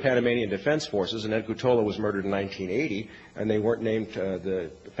refers to the Panamanian Defense Forces, and Ed Cutolo was murdered in 1980, and they weren't named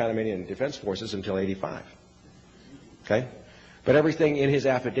the Panamanian Defense Forces until 85. Okay? But everything in his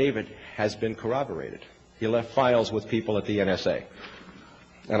affidavit has been corroborated. He left files with people at the NSA.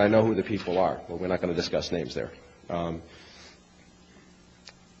 And I know who the people are. Well, we're not going to discuss names there.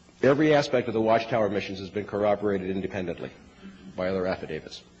 Every aspect of the Watchtower missions has been corroborated independently by other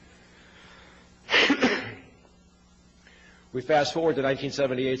affidavits. We fast forward to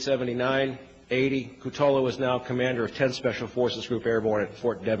 1978, 79, 80. Cutolo is now commander of 10th Special Forces Group Airborne at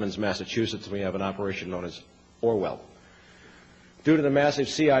Fort Devens, Massachusetts. We have an operation known as Orwell. Due to the massive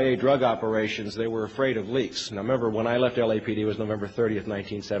CIA drug operations, they were afraid of leaks. Now remember, when I left LAPD, it was November 30th,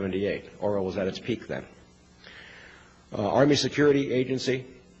 1978. Orwell was at its peak then. Army Security Agency,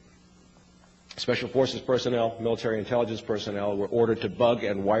 Special Forces personnel, military intelligence personnel were ordered to bug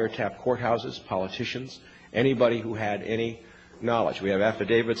and wiretap courthouses, politicians, anybody who had any knowledge. We have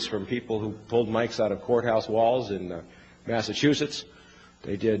affidavits from people who pulled mics out of courthouse walls in Massachusetts.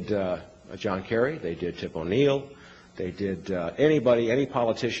 They did John Kerry. They did Tip O'Neill. They did anybody, any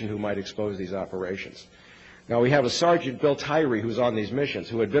politician who might expose these operations. Now we have a Sergeant Bill Tyree who's on these missions,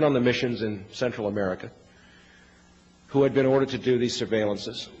 who had been on the missions in Central America, who had been ordered to do these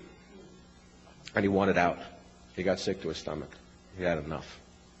surveillances, and he wanted out. He got sick to his stomach. He had enough.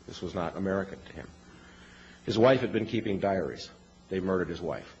 This was not American to him. His wife had been keeping diaries. They murdered his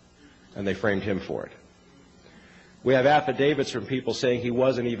wife, and they framed him for it. We have affidavits from people saying he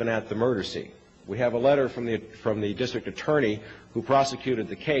wasn't even at the murder scene. We have a letter from the district attorney who prosecuted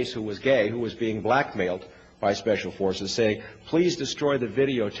the case, who was gay, who was being blackmailed by Special Forces, saying, please destroy the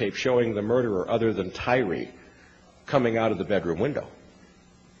videotape showing the murderer other than Tyree coming out of the bedroom window.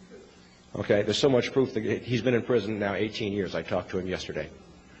 Okay, there's so much proof that he's been in prison now 18 years. I talked to him yesterday.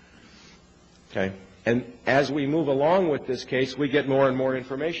 Okay, and as we move along with this case, we get more and more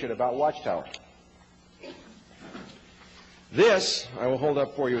information about Watchtower. This, I will hold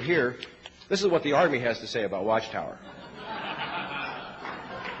up for you here, this is what the Army has to say about Watchtower.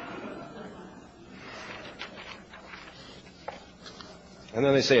 And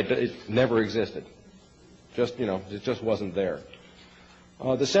then they say it never existed. Just, you know, it just wasn't there.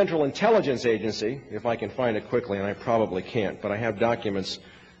 The Central Intelligence Agency, if I can find it quickly, and I probably can't, but I have documents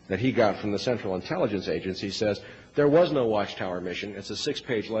that he got from the Central Intelligence Agency, says there was no Watchtower mission. It's a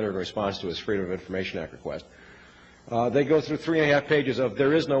 6-page letter in response to his Freedom of Information Act request. They go through 3.5 pages of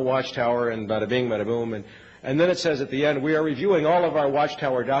there is no Watchtower and bada bing, bada boom, and then it says at the end, we are reviewing all of our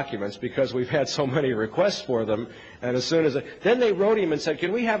Watchtower documents because we've had so many requests for them, and as soon as then they wrote him and said,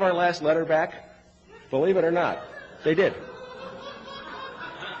 can we have our last letter back? Believe it or not, they did.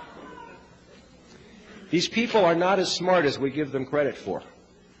 These people are not as smart as we give them credit for.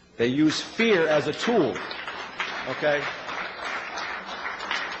 They use fear as a tool, okay?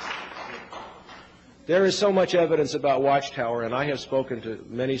 There is so much evidence about Watchtower, and I have spoken to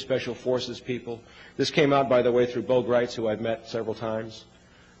many Special Forces people. This came out, by the way, through Bo Greitz, who I've met several times.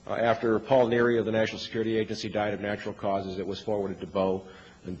 After Paul Neary of the National Security Agency died of natural causes, it was forwarded to Bo,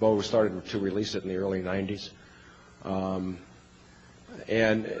 and Bo started to release it in the early 90s.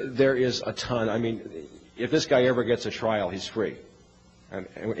 And there is a ton. I mean, if this guy ever gets a trial, he's free. And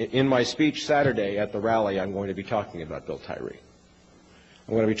in my speech Saturday at the rally, I'm going to be talking about Bill Tyree.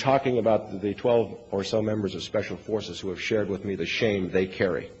 I'm going to be talking about the 12 or so members of Special Forces who have shared with me the shame they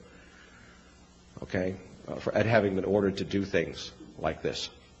carry, okay, at having been ordered to do things like this.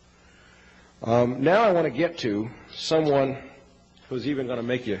 Now I want to get to someone who's even going to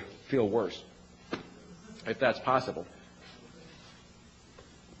make you feel worse, if that's possible.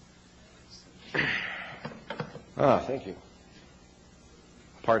 Thank you.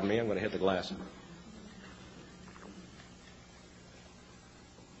 Pardon me, I'm going to hit the glass.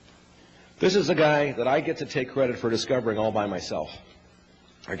 This is a guy that I get to take credit for discovering all by myself.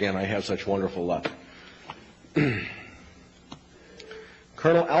 Again, I have such wonderful luck.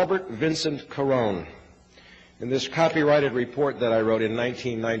 Colonel Albert Vincent Carone. In this copyrighted report that I wrote in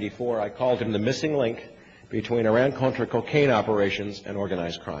 1994, I called him the missing link between Iran-Contra cocaine operations and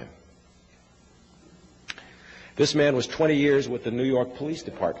organized crime. This man was 20 years with the New York Police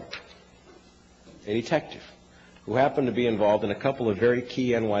Department, a detective who happened to be involved in a couple of very key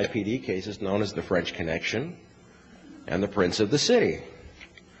NYPD cases known as the French Connection and the Prince of the City,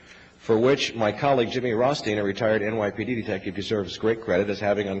 for which my colleague Jimmy Rothstein, a retired NYPD detective, deserves great credit as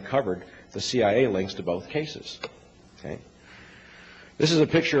having uncovered the CIA links to both cases. Okay. This is a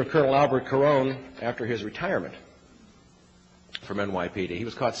picture of Colonel Albert Carone after his retirement from NYPD. He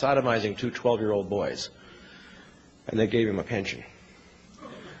was caught sodomizing two 12-year-old boys, and they gave him a pension.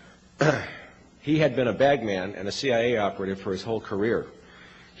 He had been a bagman and a CIA operative for his whole career.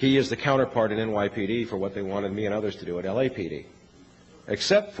 He is the counterpart in NYPD for what they wanted me and others to do at LAPD.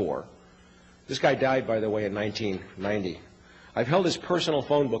 Except for, this guy died, by the way, in 1990. I've held his personal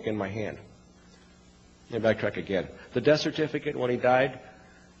phone book in my hand. Let me backtrack again. The death certificate when he died,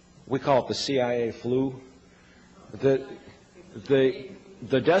 we call it the CIA flu. The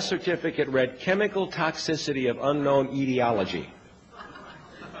death certificate read chemical toxicity of unknown etiology.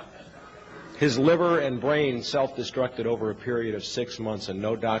 His liver and brain self-destructed over a period of 6 months, and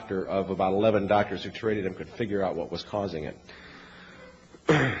no doctor of about 11 doctors who treated him could figure out what was causing it.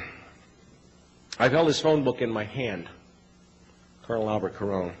 I've held his phone book in my hand, Colonel Albert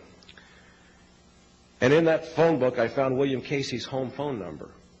Carone. And in that phone book, I found William Casey's home phone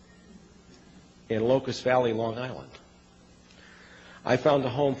number in Locust Valley, Long Island. I found the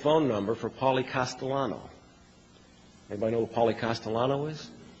home phone number for Paulie Castellano. Anybody know who Paulie Castellano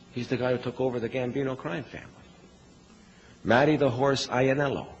is? He's the guy who took over the Gambino crime family. Matty the Horse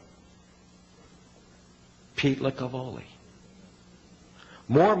Ianello. Pete Licavoli.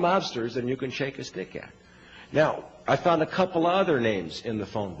 More mobsters than you can shake a stick at. Now, I found a couple other names in the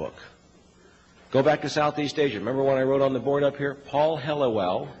phone book. Go back to Southeast Asia. Remember when I wrote on the board up here? Paul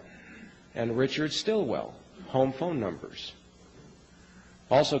Hellawell and Richard Stillwell. Home phone numbers.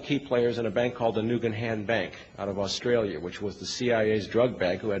 Also key players in a bank called the Nugan Bank out of Australia, which was the CIA's drug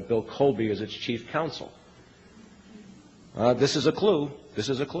bank, who had Bill Colby as its chief counsel. This is a clue. This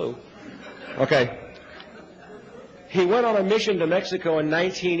is a clue. Okay. He went on a mission to Mexico in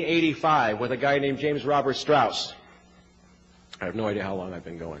 1985 with a guy named James Robert Strauss. I have no idea how long I've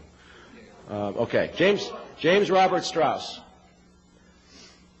been going. Okay, James Robert Strauss,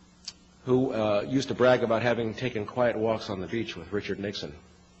 who used to brag about having taken quiet walks on the beach with Richard Nixon.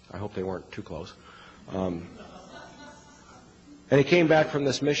 I hope they weren't too close. And he came back from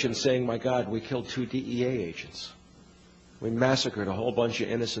this mission saying, my God, we killed 2 DEA agents. We massacred a whole bunch of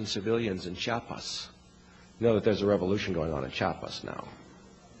innocent civilians in Chiapas. You know that there's a revolution going on in Chiapas now.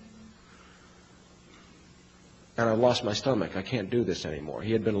 And I've lost my stomach. I can't do this anymore.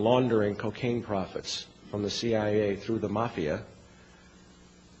 He had been laundering cocaine profits from the CIA through the mafia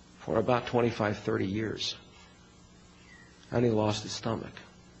for about 25, 30 years. And he lost his stomach.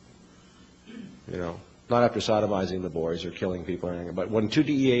 You know, not after sodomizing the boys or killing people or anything, but when 2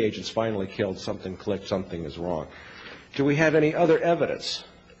 DEA agents finally killed, something clicked, something is wrong. Do we have any other evidence?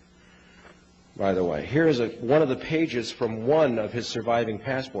 By the way, here is one of the pages from one of his surviving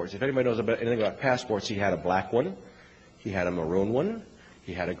passports. If anybody knows anything about passports, he had a black one, he had a maroon one,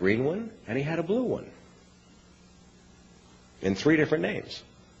 he had a green one, and he had a blue one. In 3 different names.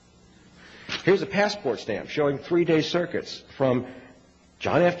 Here's a passport stamp showing 3-day circuits from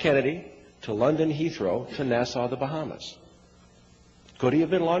John F. Kennedy to London Heathrow to Nassau, the Bahamas. Could he have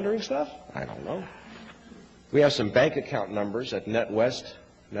been laundering stuff? I don't know. We have some bank account numbers at NetWest,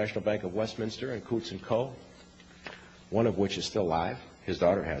 National Bank of Westminster, and Coots & Co., one of which is still live. His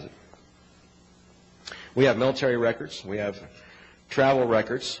daughter has it. We have military records. We have travel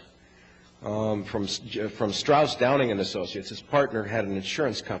records from Strauss Downing and Associates. His partner had an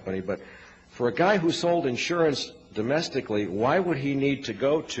insurance company, but for a guy who sold insurance domestically, why would he need to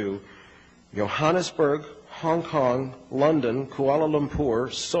go to Johannesburg, Hong Kong, London, Kuala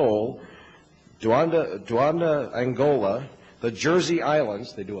Lumpur, Seoul, Luanda, Angola, the Jersey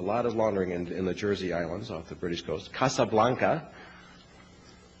Islands? They do a lot of laundering in the Jersey Islands off the British coast, Casablanca,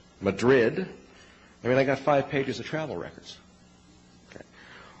 Madrid. I mean, I got 5 pages of travel records. Okay.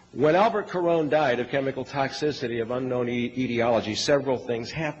 When Albert Caron died of chemical toxicity of unknown etiology, several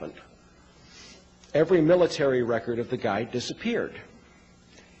things happened. Every military record of the guy disappeared.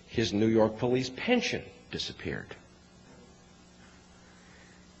 His New York police pension disappeared.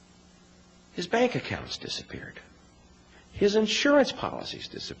 His bank accounts disappeared. His insurance policies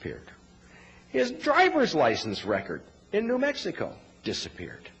disappeared. His driver's license record in New Mexico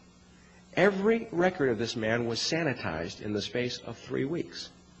disappeared. Every record of this man was sanitized in the space of 3 weeks.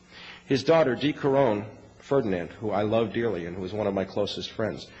 His daughter, Dee Caron Ferdinand, who I love dearly and who is one of my closest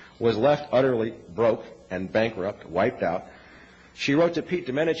friends, was left utterly broke and bankrupt, wiped out. She wrote to Pete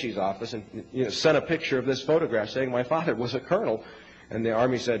Domenich's office and sent a picture of this photograph saying, my father was a colonel. And the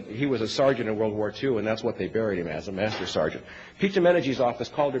Army said he was a sergeant in World War II, and that's what they buried him as, a master sergeant. Pete Domenich's office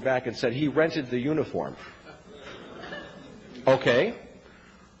called her back and said he rented the uniform. Okay.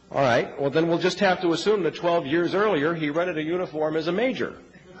 All right. Well, then we'll just have to assume that 12 years earlier he rented a uniform as a major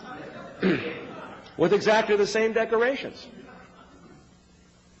with exactly the same decorations.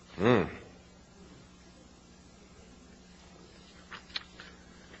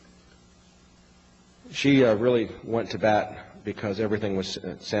 She really went to bat because everything was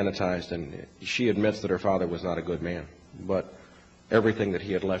sanitized, and she admits that her father was not a good man, but everything that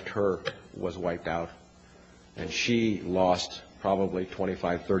he had left her was wiped out, and she lost probably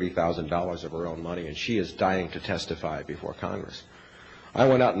 $25,000, $30,000 of her own money, and she is dying to testify before Congress. I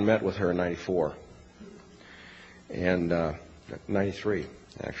went out and met with her in '94, and '93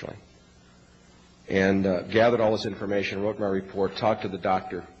 actually, and gathered all this information, wrote my report, talked to the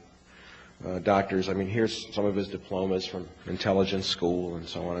doctors. I mean, here's some of his diplomas from intelligence school and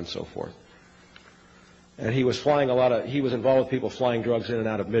so on and so forth. And he was flying he was involved with people flying drugs in and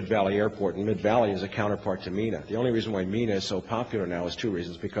out of Mid-Valley Airport, and Mid-Valley is a counterpart to Mena. The only reason why Mena is so popular now is 2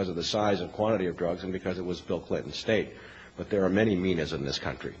 reasons: because of the size and quantity of drugs and because it was Bill Clinton's state. But there are many Menas in this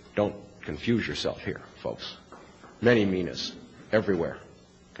country. Don't confuse yourself here, folks. Many Menas everywhere,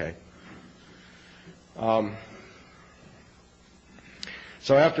 okay?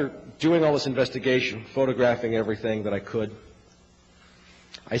 So after doing all this investigation, photographing everything that I could,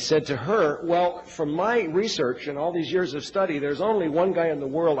 I said to her, well, from my research and all these years of study, there's only one guy in the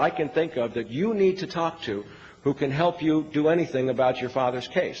world I can think of that you need to talk to who can help you do anything about your father's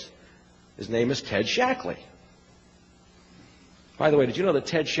case. His name is Ted Shackley. By the way, did you know that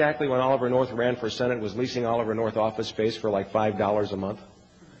Ted Shackley, when Oliver North ran for Senate, was leasing Oliver North office space for like $5 a month?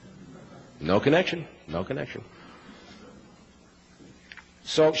 No connection. No connection.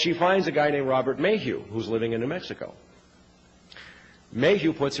 So she finds a guy named Robert Mayhew, who's living in New Mexico.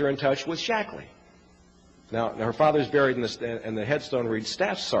 Mayhew puts her in touch with Shackley. Now her father's buried and the headstone reads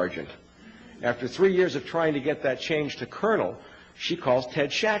Staff Sergeant. After 3 years of trying to get that changed to Colonel, she calls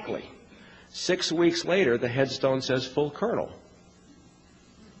Ted Shackley. 6 weeks later, the headstone says Full Colonel.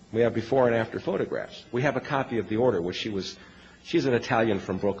 We have before and after photographs. We have a copy of the order, which she's an Italian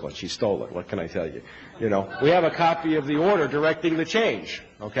from Brooklyn. She stole it. What can I tell you? You know, we have a copy of the order directing the change,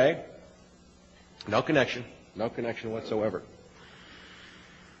 okay? No connection. No connection whatsoever.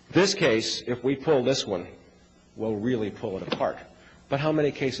 This case, if we pull this one, we'll really pull it apart. But how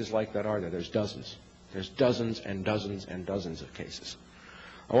many cases like that are there? There's dozens. There's dozens and dozens and dozens of cases.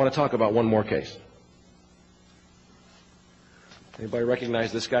 I want to talk about one more case. Anybody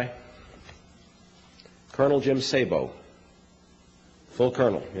recognize this guy? Colonel Jim Sabo, full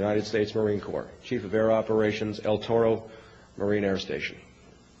colonel, United States Marine Corps, Chief of Air Operations, El Toro Marine Air Station.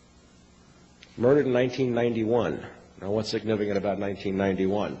 Murdered in 1991. Now, what's significant about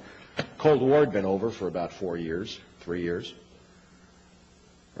 1991? Cold War had been over for about 3 years.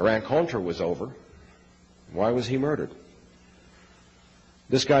 Iran-Contra was over. Why was he murdered?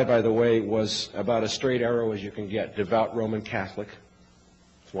 This guy, by the way, was about as straight arrow as you can get. Devout Roman Catholic.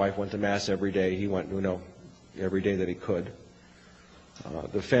 His wife went to Mass every day. He went, every day that he could.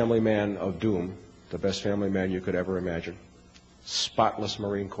 The family man of doom, the best family man you could ever imagine. Spotless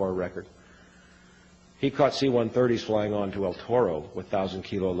Marine Corps record. He caught C-130s flying onto El Toro with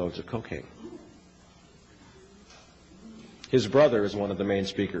 1,000-kilo loads of cocaine. His brother is one of the main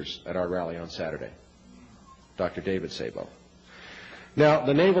speakers at our rally on Saturday, Dr. David Sabo. Now,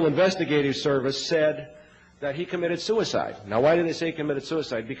 the Naval Investigative Service said that he committed suicide. Now, why did they say he committed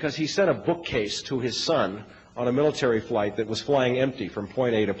suicide? Because he sent a bookcase to his son on a military flight that was flying empty from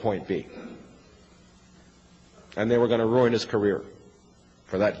point A to point B. And they were going to ruin his career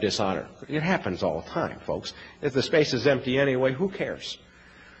for that dishonor. It happens all the time, folks. If the space is empty anyway, who cares?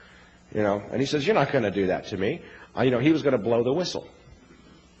 And he says, you're not going to do that to me. He was going to blow the whistle.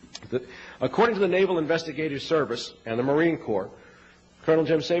 According to the Naval Investigative Service and the Marine Corps, Colonel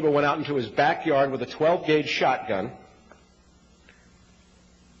Jim Sabo went out into his backyard with a 12-gauge shotgun,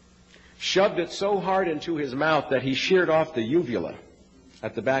 shoved it so hard into his mouth that he sheared off the uvula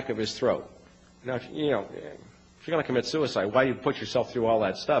at the back of his throat. Now, if you're going to commit suicide, why do you put yourself through all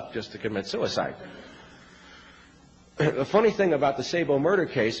that stuff just to commit suicide? The funny thing about the Sabo murder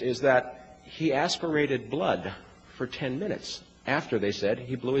case is that he aspirated blood for 10 minutes after they said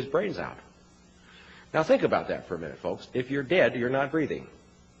he blew his brains out. Now think about that for a minute, folks. If you're dead, you're not breathing.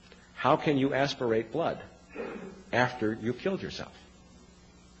 How can you aspirate blood after you've killed yourself?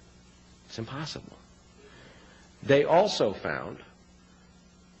 It's impossible. They also found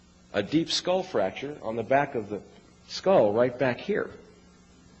a deep skull fracture on the back of the skull right back here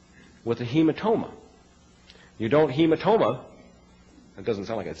with a hematoma. You don't hematoma. It doesn't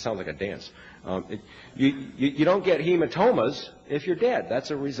sound like it sounds like a dance. You don't get hematomas if you're dead.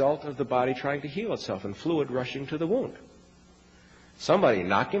 That's a result of the body trying to heal itself and fluid rushing to the wound. Somebody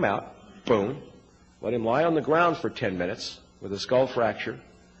knocked him out, boom, let him lie on the ground for 10 minutes with a skull fracture,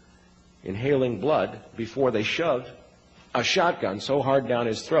 inhaling blood before they shoved a shotgun so hard down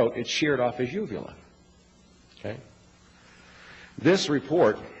his throat it sheared off his uvula. Okay? This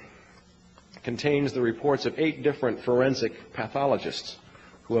report contains the reports of 8 different forensic pathologists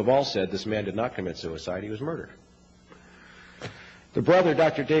who have all said this man did not commit suicide, he was murdered. The brother,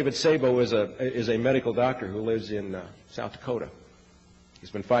 Dr. David Sabo, is a medical doctor who lives in South Dakota. He's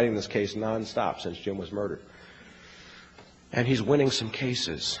been fighting this case nonstop since Jim was murdered. And he's winning some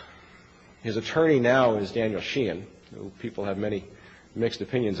cases. His attorney now is Daniel Sheehan, who people have many mixed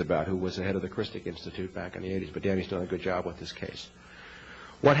opinions about, who was the head of the Christic Institute back in the 80s, but Danny's done a good job with this case.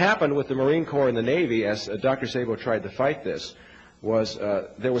 What happened with the Marine Corps and the Navy, as Dr. Sabo tried to fight this, was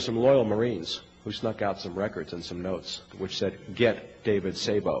there were some loyal Marines who snuck out some records and some notes which said, "Get David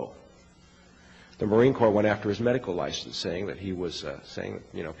Sabo." The Marine Corps went after his medical license, saying that he was saying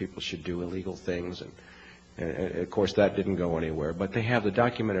that, people should do illegal things, and of course that didn't go anywhere. But they have the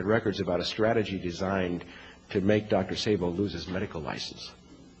documented records about a strategy designed to make Dr. Sabo lose his medical license.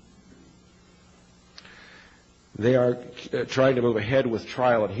 They are trying to move ahead with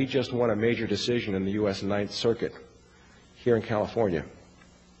trial, and he just won a major decision in the U.S. Ninth Circuit here in California,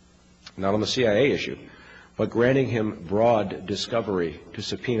 not on the CIA issue, but granting him broad discovery to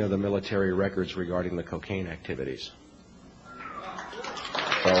subpoena the military records regarding the cocaine activities.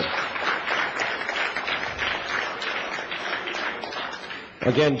 So,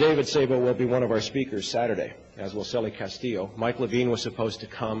 again, David Sabo will be one of our speakers Saturday, as will Celly Castillo. Mike Levine was supposed to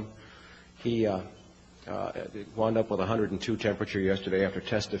come. He wound up with 102 temperature yesterday after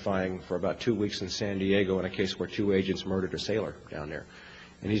testifying for about 2 weeks in San Diego in a case where 2 agents murdered a sailor down there.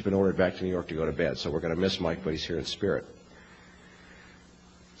 And he's been ordered back to New York to go to bed, so we're going to miss Mike, but he's here in spirit.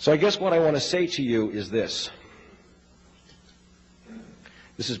 So I guess what I want to say to you is this.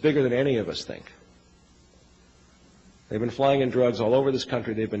 This is bigger than any of us think. They've been flying in drugs all over this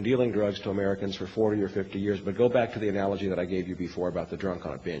country. They've been dealing drugs to Americans for 40 or 50 years, but go back to the analogy that I gave you before about the drunk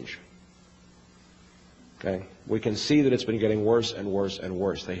on a binge. Okay? We can see that it's been getting worse and worse and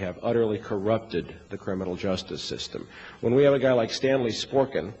worse. They have utterly corrupted the criminal justice system. When we have a guy like Stanley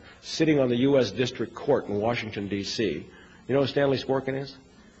Sporkin sitting on the U.S. District Court in Washington, D.C., you know who Stanley Sporkin is?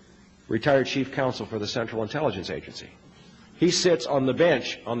 Retired Chief Counsel for the Central Intelligence Agency. He sits on the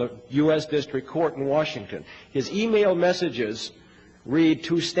bench on the U.S. District Court in Washington. His email messages read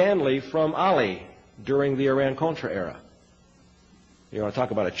to Stanley from Ali during the Iran-Contra era. You want to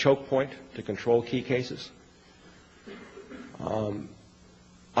talk about a choke point to control key cases?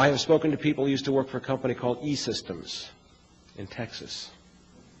 I have spoken to people who used to work for a company called E-Systems in Texas.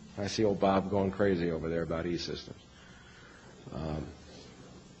 I see old Bob going crazy over there about E-Systems.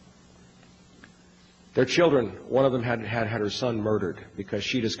 Their children, one of them had her son murdered because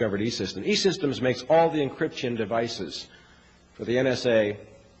she discovered E-Systems. E-Systems makes all the encryption devices for the NSA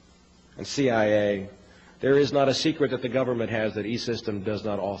and CIA. There is not a secret that the government has that E-Systems does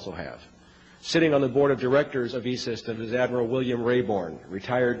not also have. Sitting on the board of directors of E-Systems is Admiral William Rayborn,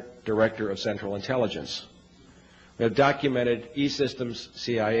 retired director of Central Intelligence. We have documented E-Systems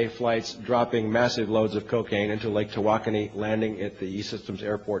CIA flights dropping massive loads of cocaine into Lake Tawakoni, landing at the E-Systems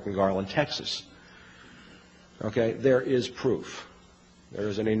airport in Garland, Texas. Okay, there is proof. There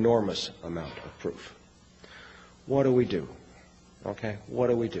is an enormous amount of proof. What do we do? Okay, what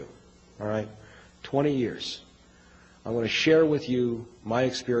do we do? All right, 20 years. I'm going to share with you my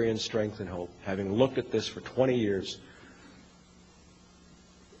experience, strength, and hope, having looked at this for 20 years,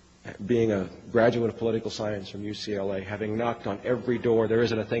 being a graduate of political science from UCLA, having knocked on every door. There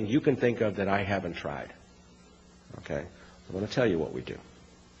isn't a thing you can think of that I haven't tried. Okay, I'm going to tell you what we do.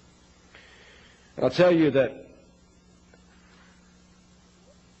 And I'll tell you that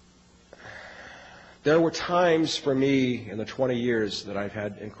there were times for me in the 20 years that I've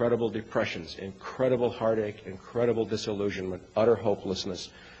had incredible depressions, incredible heartache, incredible disillusionment, utter hopelessness,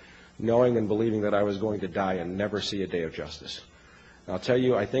 knowing and believing that I was going to die and never see a day of justice. And I'll tell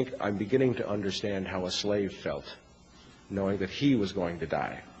you, I think I'm beginning to understand how a slave felt, knowing that he was going to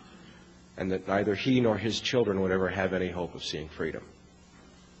die, and that neither he nor his children would ever have any hope of seeing freedom.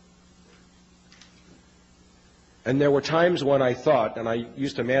 And there were times when I thought, and I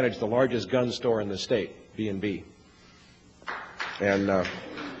used to manage the largest gun store in the state, B&B. And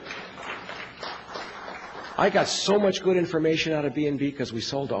I got so much good information out of B&B because we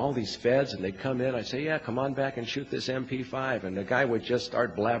sold to all these feds, and they'd come in. I'd say, yeah, come on back and shoot this MP5. And the guy would just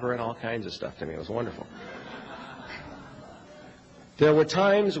start blabbering all kinds of stuff to me. It was wonderful. There were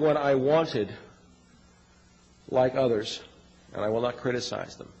times when I wanted, like others, and I will not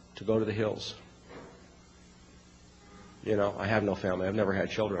criticize them, to go to the hills. You know, I have no family. I've never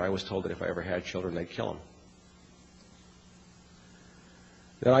had children. I was told that if I ever had children, they'd kill them.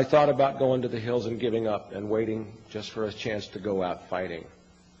 Then I thought about going to the hills and giving up and waiting just for a chance to go out fighting.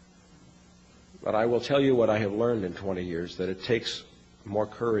 But I will tell you what I have learned in 20 years, that it takes more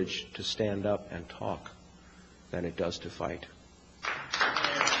courage to stand up and talk than it does to fight.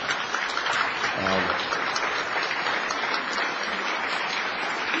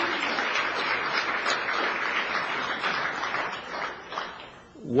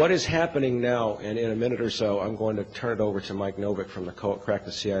 What is happening now, and in a minute or so, I'm going to turn it over to Mike Novick from the Crack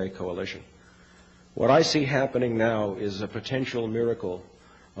the CIA Coalition. What I see happening now is a potential miracle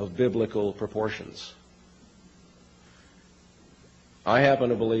of biblical proportions. I happen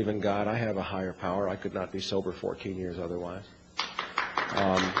to believe in God. I have a higher power. I could not be sober 14 years otherwise.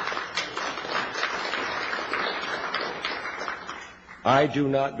 I do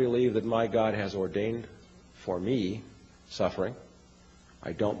not believe that my God has ordained for me suffering.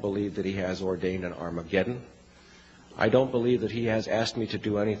 I don't believe that he has ordained an Armageddon. I don't believe that he has asked me to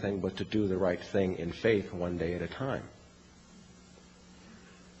do anything but to do the right thing in faith one day at a time.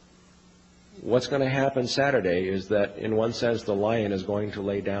 What's going to happen Saturday is that, in one sense, the lion is going to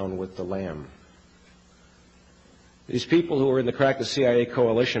lay down with the lamb. These people who are in the Crack the CIA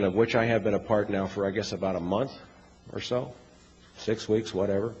Coalition, of which I have been a part now for, I guess, about a month or so, 6 weeks,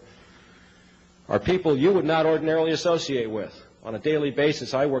 whatever, are people you would not ordinarily associate with. On a daily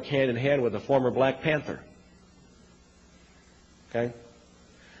basis, I work hand in hand with a former Black Panther. Okay?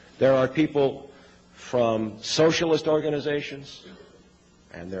 There are people from socialist organizations,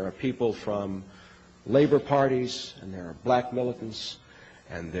 and there are people from labor parties, and there are black militants,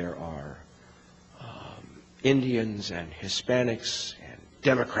 and there are Indians and Hispanics and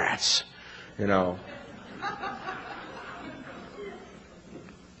Democrats, you know.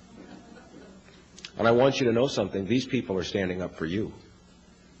 And I want you to know something. These people are standing up for you.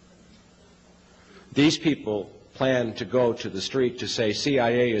 These people plan to go to the street to say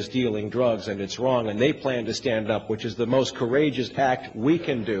CIA is dealing drugs and it's wrong, and they plan to stand up, which is the most courageous act we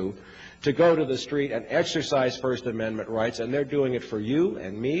can do, to go to the street and exercise First Amendment rights, and they're doing it for you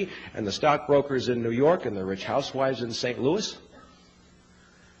and me and the stockbrokers in New York and the rich housewives in St. Louis.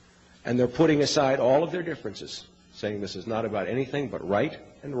 And they're putting aside all of their differences, saying this is not about anything but right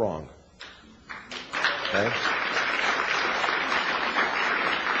and wrong. Okay?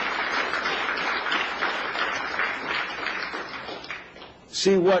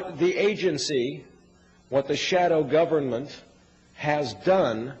 See, what the agency, what the shadow government has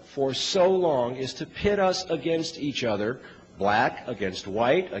done for so long is to pit us against each other, black against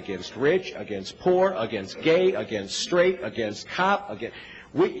white, against rich, against poor, against gay, against straight, against cop, against...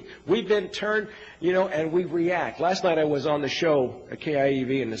 We've been turned, you know, and we react. Last night I was on the show at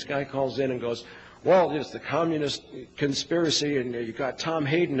KIEV, and this guy calls in and goes, well, it's the communist conspiracy, and you got Tom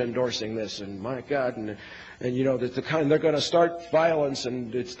Hayden endorsing this, and my God, and you know, that they're going to start violence,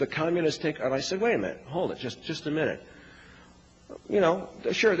 and it's the communist take. And I said, wait a minute, hold it, just a minute. You know,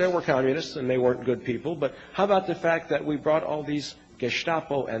 sure, there were communists, and they weren't good people, but how about the fact that we brought all these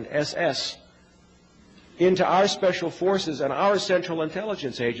Gestapo and SS into our special forces and our Central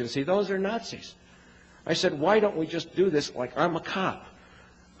Intelligence Agency? Those are Nazis. I said, why don't we just do this like I'm a cop?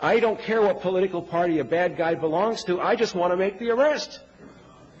 I don't care what political party a bad guy belongs to. I just want to make the arrest.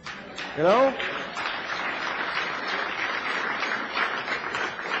 You know?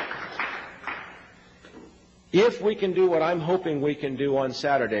 If we can do what I'm hoping we can do on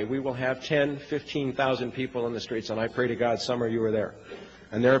Saturday, we will have 10, 15,000 people in the streets, and I pray to God some of you are there.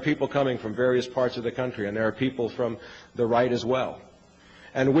 And there are people coming from various parts of the country, and there are people from the right as well.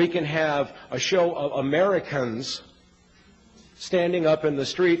 And we can have a show of Americans standing up in the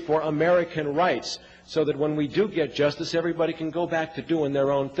street for American rights, so that when we do get justice, everybody can go back to doing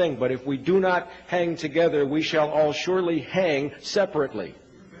their own thing. But if we do not hang together, we shall all surely hang separately.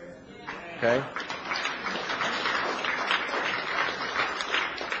 Okay?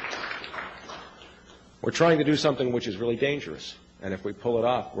 We're trying to do something which is really dangerous. And if we pull it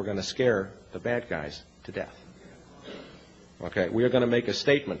off, we're going to scare the bad guys to death. Okay? We are going to make a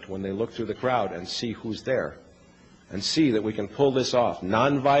statement when they look through the crowd and see who's there, and see that we can pull this off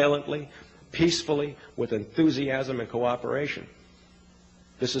non-violently, peacefully, with enthusiasm and cooperation.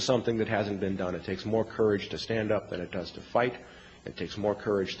 This is something that hasn't been done. It takes more courage to stand up than it does to fight. It takes more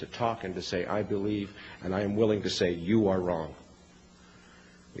courage to talk and to say, I believe, and I am willing to say, you are wrong.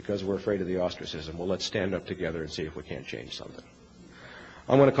 Because we're afraid of the ostracism. Well, let's stand up together and see if we can't change something.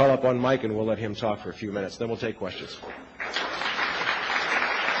 I'm going to call up on Mike, and we'll let him talk for a few minutes. Then we'll take questions.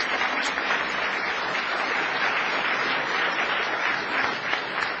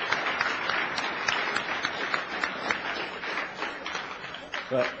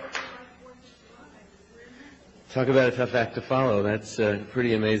 Well, talk about a tough act to follow. That's a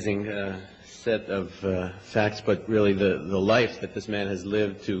pretty amazing set of facts, but really the life that this man has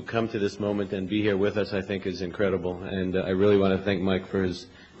lived to come to this moment and be here with us, I think, is incredible. And I really want to thank Mike for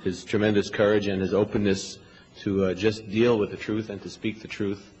his tremendous courage and his openness to just deal with the truth and to speak the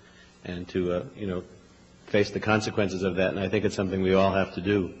truth and to, you know, face the consequences of that. And I think it's something we all have to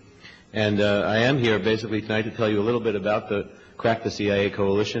do. And I am here basically tonight to tell you a little bit about the Crack the CIA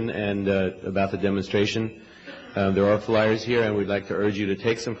Coalition and about the demonstration. There are flyers here, and we'd like to urge you to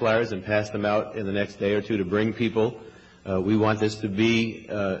take some flyers and pass them out in the next day or two to bring people. We want this to be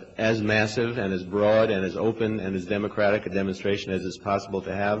as massive and as broad and as open and as democratic a demonstration as is possible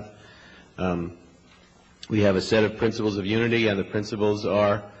to have. We have a set of principles of unity, and the principles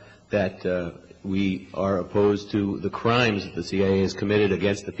are that we are opposed to the crimes that the CIA has committed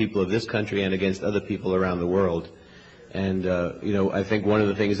against the people of this country and against other people around the world. And, you know, I think one of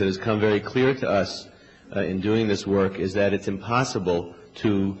the things that has come very clear to us in doing this work is that it's impossible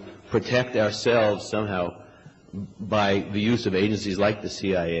to protect ourselves somehow by the use of agencies like the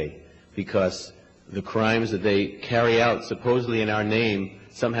CIA, because the crimes that they carry out supposedly in our name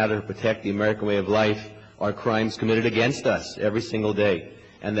somehow to protect the American way of life are crimes committed against us every single day,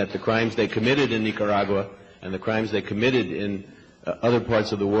 and that the crimes they committed in Nicaragua and the crimes they committed in other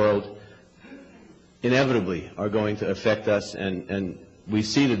parts of the world inevitably are going to affect us, and we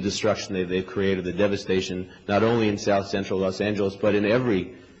see the destruction they've created, the devastation, not only in south central Los Angeles, but in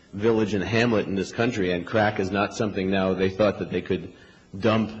every village and hamlet in this country. And crack is not something now they thought that they could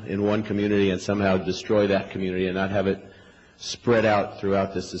dump in one community and somehow destroy that community and not have it spread out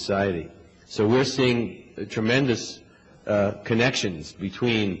throughout this society. So we're seeing tremendous connections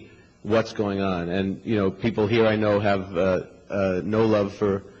between what's going on. And, you know, people here I know have no love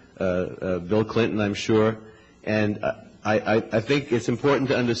for Bill Clinton, I'm sure, and I think it's important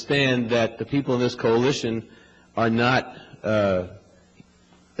to understand that the people in this coalition are not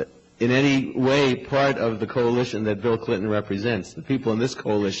in any way part of the coalition that Bill Clinton represents. The people in this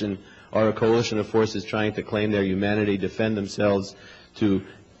coalition are a coalition of forces trying to claim their humanity, defend themselves, to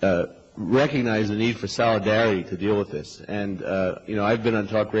recognize the need for solidarity to deal with this. And, you know, I've been on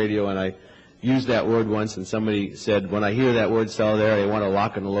talk radio, and I used that word once, and somebody said, when I hear that word solidarity, I want to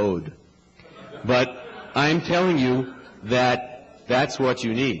lock and load. But I'm telling you that that's what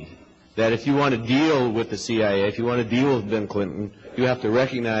you need. That if you want to deal with the CIA, if you want to deal with Bill Clinton, you have to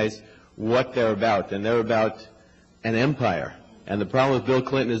recognize what they're about. And they're about an empire. And the problem with Bill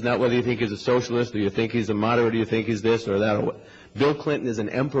Clinton is not whether you think he's a socialist or you think he's a moderate or you think he's this or that. Bill Clinton is an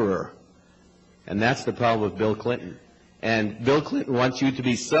emperor. And that's the problem with Bill Clinton. And Bill Clinton wants you to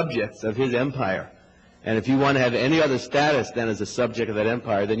be subjects of his empire. And if you want to have any other status than as a subject of that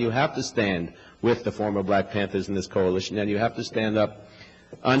empire, then you have to stand with the former Black Panthers in this coalition, and you have to stand up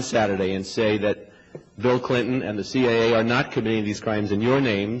on Saturday and say that Bill Clinton and the CIA are not committing these crimes in your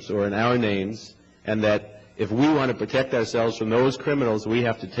names or in our names, and that if we want to protect ourselves from those criminals, we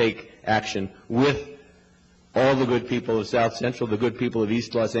have to take action with all the good people of South Central, the good people of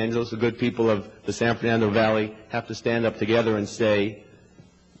East Los Angeles, the good people of the San Fernando Valley have to stand up together and say,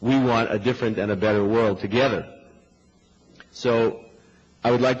 we want a different and a better world together. So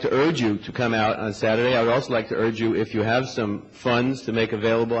I would like to urge you to come out on Saturday. I would also like to urge you, if you have some funds to make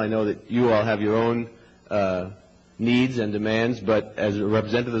available, I know that you all have your own needs and demands, but as a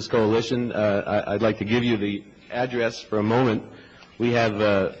representative of this coalition, I'd like to give you the address for a moment. We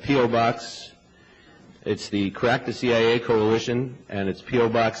have P.O. Box. It's the Crack the CIA Coalition, and it's P.O.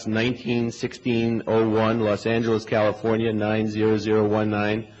 Box 191601, Los Angeles, California,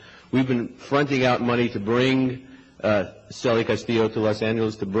 90019. We've been fronting out money to bring Celly Castillo to Los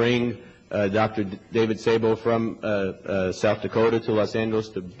Angeles, to bring Dr. David Sabo from South Dakota to Los Angeles,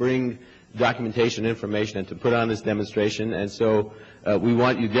 to bring documentation, information, and to put on this demonstration. And so we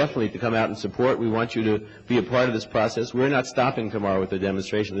want you definitely to come out and support. We want you to be a part of this process. We're not stopping tomorrow with the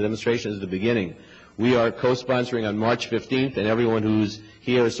demonstration. The demonstration is the beginning. We are co-sponsoring on March 15th, and everyone who's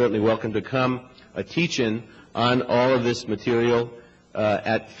here is certainly welcome to come, a teach-in on all of this material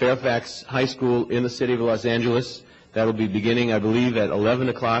at Fairfax High School in the city of Los Angeles. That will be beginning, I believe, at 11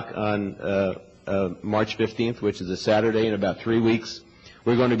 o'clock on March 15th, which is a Saturday in about 3 weeks.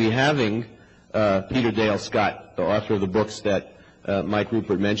 We're going to be having Peter Dale Scott, the author of the books that Mike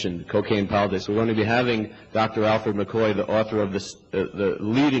Rupert mentioned, Cocaine Politics. We're going to be having Dr. Alfred McCoy, the author of this, the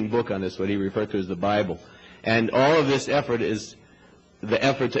leading book on this, what he referred to as the Bible. And all of this effort is the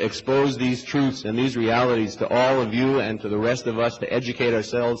effort to expose these truths and these realities to all of you and to the rest of us, to educate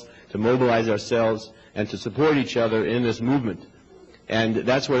ourselves, to mobilize ourselves, and to support each other in this movement. And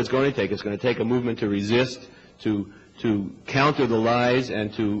that's what it's going to take. It's going to take a movement to resist, to counter the lies,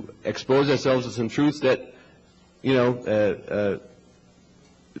 and to expose ourselves to some truths that, you know,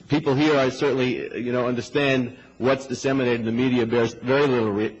 people here, I certainly, you know, understand what's disseminated in the media bears very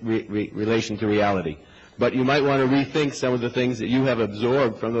little relation to reality. But you might want to rethink some of the things that you have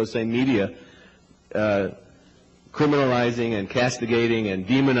absorbed from those same media, criminalizing and castigating and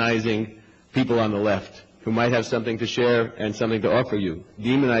demonizing people on the left who might have something to share and something to offer you,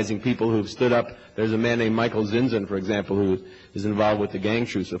 demonizing people who've stood up. There's a man named Michael Zinzin, for example, who is involved with the gang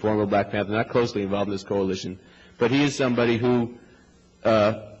troops, a former Black Panther, not closely involved in this coalition, but he is somebody who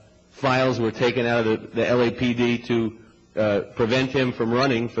files were taken out of the LAPD to prevent him from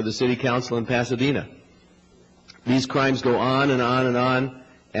running for the city council in Pasadena. These crimes go on and on and on,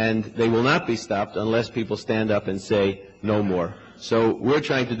 and they will not be stopped unless people stand up and say no more. So we're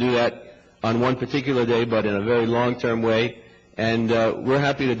trying to do that on one particular day, but in a very long-term way, and we're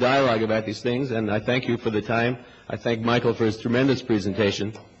happy to dialogue about these things, and I thank you for the time. I thank Michael for his tremendous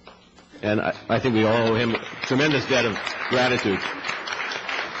presentation, and I think we all owe him a tremendous debt of gratitude.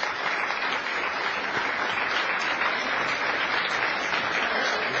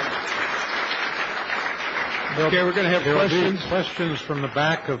 Okay, we're going to have questions from the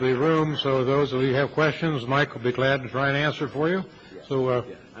back of the room, so those of you who have questions, Mike will be glad to try and answer for you. So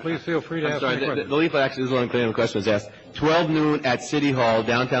please feel free to ask any questions. The leaflet actually is one question was asked. 12 noon at City Hall,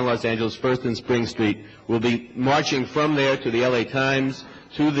 downtown Los Angeles, 1st and Spring Street. We'll be marching from there to the LA Times,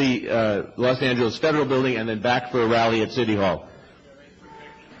 to the Los Angeles Federal Building, and then back for a rally at City Hall.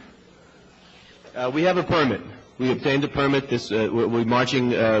 We have a permit. We obtained a permit. We're marching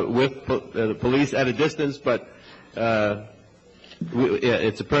with the police at a distance, but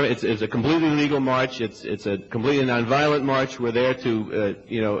it's a permit. It's a completely legal march. It's a completely nonviolent march. We're there to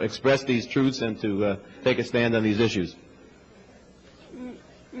you know, express these truths and to take a stand on these issues.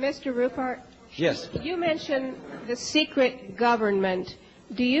 Mr. Rupert? Yes. You mentioned the secret government.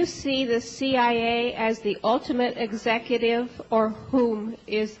 Do you see the CIA as the ultimate executive, or whom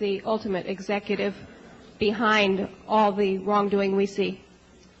is the ultimate executive behind all the wrongdoing we see?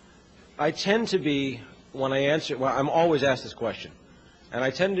 I tend to be, when I answer, well, I'm always asked this question, and I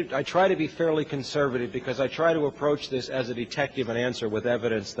try to be fairly conservative because I try to approach this as a detective and answer with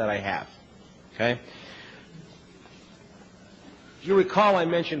evidence that I have. Okay? If you recall, I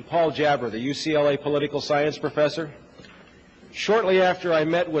mentioned Paul Jabber, the UCLA political science professor. Shortly after I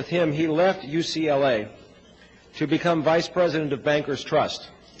met with him, he left UCLA to become vice president of Bankers Trust.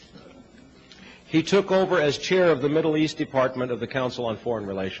 he took over as chair of the Middle East Department of the Council on Foreign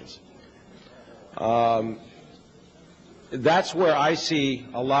Relations. That's where I see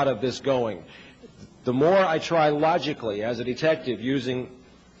a lot of this going. The more I try logically as a detective using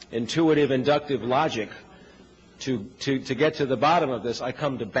intuitive, inductive logic to get to the bottom of this, I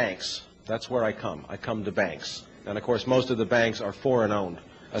come to banks. That's where I come. I come to banks. And, of course, most of the banks are foreign-owned,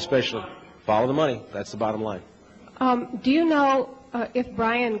 especially. Follow the money. That's the bottom line. Do you know if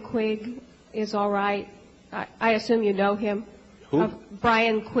Brian Quigg is all right? I assume you know him. Who?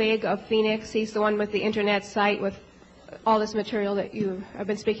 Brian Quigg of Phoenix. He's the one with the Internet site with all this material that you have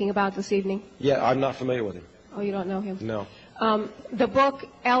been speaking about this evening. Yeah, I'm not familiar with him. Oh, you don't know him? No. The book,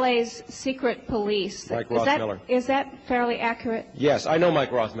 L.A.'s Secret Police. Mike Rothmiller. Is that fairly accurate? Yes, I know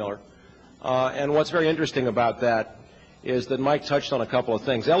Mike Rothmiller. And what's very interesting about that is that Mike touched on a couple of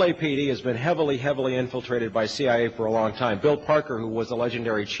things. LAPD has been heavily, heavily infiltrated by CIA for a long time. Bill Parker, who was the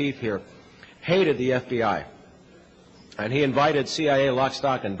legendary chief here, hated the FBI. And he invited CIA lock,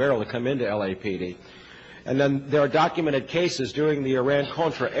 stock, and barrel to come into LAPD. And then there are documented cases during the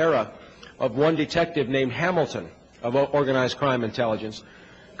Iran-Contra era of one detective named Hamilton of Organized Crime Intelligence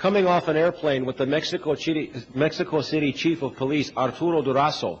coming off an airplane with the Mexico City Chief of Police, Arturo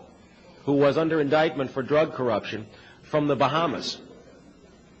Durazo, who was under indictment for drug corruption, from the Bahamas.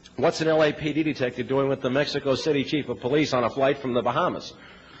 What's an LAPD detective doing with the Mexico City Chief of Police on a flight from the Bahamas?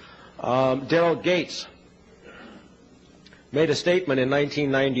 Daryl Gates made a statement in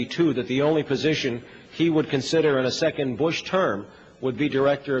 1992 that the only position he would consider in a second Bush term would be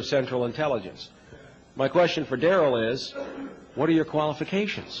Director of Central Intelligence. My question for Daryl is, what are your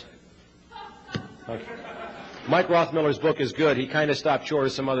qualifications? Okay. Mike Rothmiller's book is good. He kind of stopped short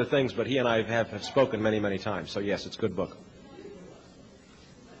of some other things, but he and I have spoken many, many times. So, yes, it's a good book.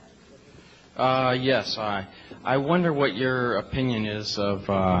 Yes, I wonder what your opinion is of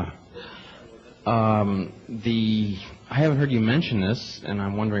I haven't heard you mention this, and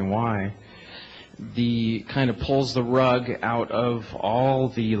I'm wondering why. The kind of pulls the rug out of all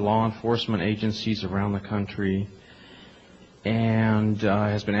the law enforcement agencies around the country, and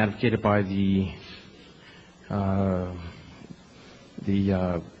has been advocated by the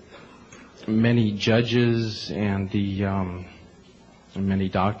many judges and the many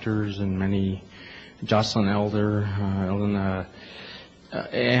doctors and many Jocelyn Elder,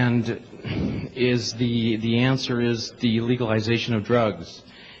 and is the answer is the legalization of drugs.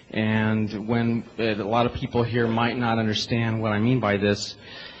 And when a lot of people here might not understand what I mean by this,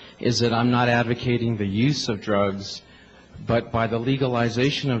 is that I'm not advocating the use of drugs, but by the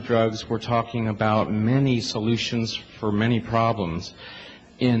legalization of drugs, we're talking about many solutions for many problems,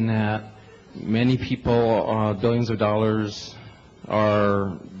 in that many people, billions of dollars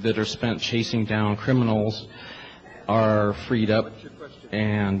that are spent chasing down criminals are freed up,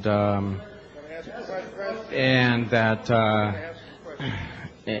 and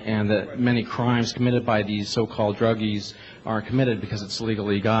that many crimes committed by these so-called druggies aren't committed because it's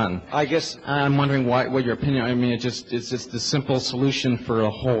legally gotten. I guess I'm wondering what your opinion. I mean, it's just the simple solution for a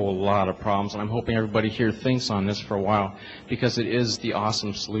whole lot of problems, and I'm hoping everybody here thinks on this for a while, because it is the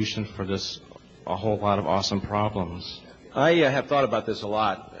awesome solution for a whole lot of awesome problems. I have thought about this a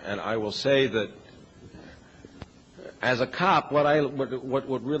lot, and I will say that as a cop,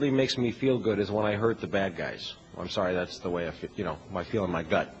 what really makes me feel good is when I hurt the bad guys. I'm sorry, that's the way I feel in my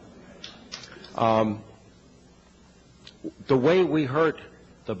gut. The way we hurt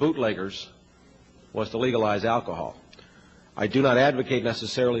the bootleggers was to legalize alcohol. I do not advocate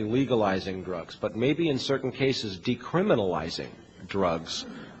necessarily legalizing drugs, but maybe in certain cases decriminalizing drugs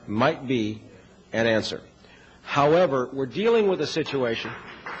might be an answer. However, we're dealing with a situation.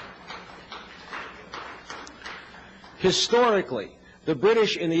 Historically, the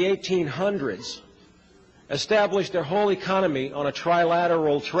British in the 1800s established their whole economy on a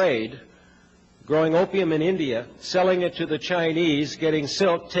trilateral trade, growing opium in India, selling it to the Chinese, getting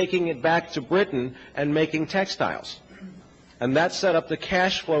silk, taking it back to Britain, and making textiles. And that set up the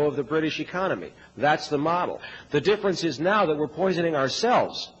cash flow of the British economy. That's the model. The difference is now that we're poisoning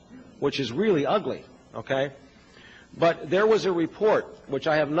ourselves, which is really ugly, okay? But there was a report, which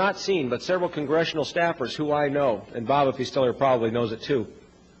I have not seen, but several congressional staffers who I know, and Bob, if he's still here, probably knows it too,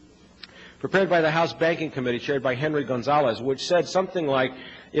 prepared by the House Banking Committee, chaired by Henry Gonzalez, which said something like,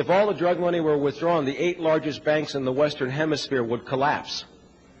 if all the drug money were withdrawn, the 8 largest banks in the Western Hemisphere would collapse.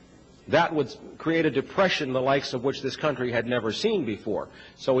 That would create a depression the likes of which this country had never seen before.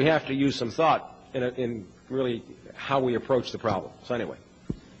 So we have to use some thought in really how we approach the problem. So anyway.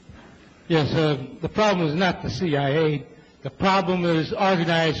 Yes, the problem is not the CIA. The problem is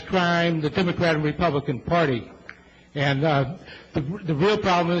organized crime, the Democrat and Republican Party. And the real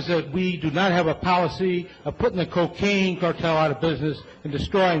problem is that we do not have a policy of putting the cocaine cartel out of business and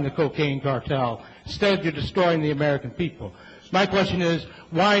destroying the cocaine cartel. Instead, you're destroying the American people. My question is,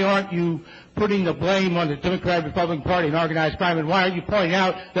 why aren't you putting the blame on the Democratic Republican Party and organized crime, and why aren't you pointing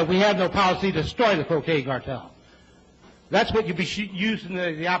out that we have no policy to destroy the cocaine cartel? That's what you'd be using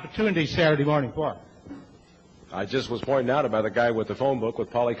the opportunity Saturday morning for. I just was pointing out about the guy with the phone book with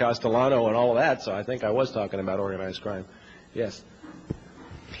Paulie Castellano and all of that, so I think I was talking about organized crime. Yes.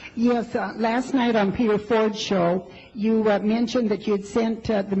 Yes, last night on Peter Ford's show, you mentioned that you had sent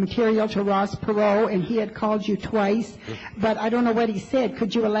the material to Ross Perot, and he had called you twice, but I don't know what he said.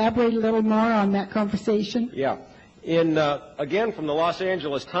 Could you elaborate a little more on that conversation? Yeah. In, again, from the Los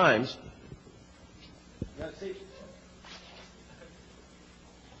Angeles Times.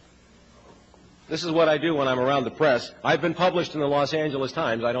 This is what I do when I'm around the press. I've been published in the Los Angeles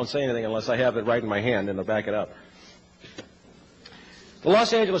Times. I don't say anything unless I have it right in my hand and I'll back it up. The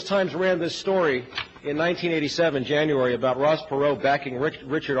Los Angeles Times ran this story in 1987, January, about Ross Perot backing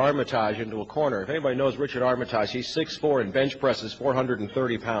Richard Armitage into a corner. If anybody knows Richard Armitage, he's 6'4" and bench presses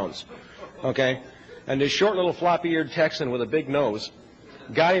 430 pounds. Okay? And this short little floppy-eared Texan with a big nose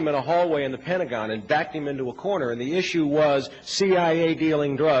got him in a hallway in the Pentagon and backed him into a corner. And the issue was CIA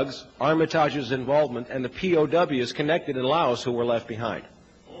dealing drugs, Armitage's involvement, and the POWs connected in Laos who were left behind.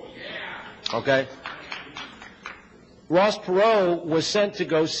 Okay? Ross Perot was sent to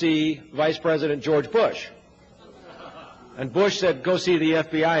go see Vice President George Bush. And Bush said, go see the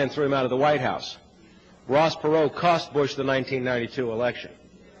FBI, and threw him out of the White House. Ross Perot cost Bush the 1992 election.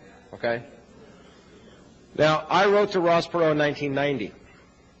 Okay? Now, I wrote to Ross Perot in 1990.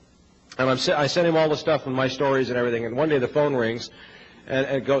 And I sent him all the stuff from my stories and everything. And one day the phone rings, and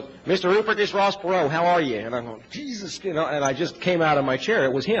it goes, Mr. Rupert, this is Ross Perot. How are you? And I'm going, Jesus, you know, and I just came out of my chair.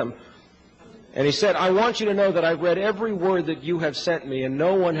 It was him. And he said, I want you to know that I've read every word that you have sent me, and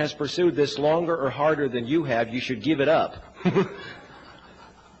no one has pursued this longer or harder than you have. You should give it up.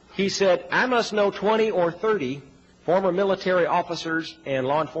 He said, I must know 20 or 30 former military officers and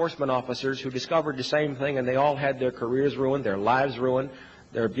law enforcement officers who discovered the same thing, and they all had their careers ruined, their lives ruined,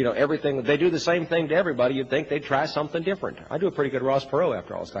 their, you know, everything. They do the same thing to everybody. You'd think they'd try something different. I do a pretty good Ross Perot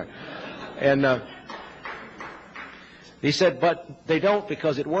after all this time. And he said, but they don't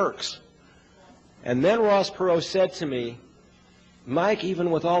because it works. And then Ross Perot said to me, Mike, even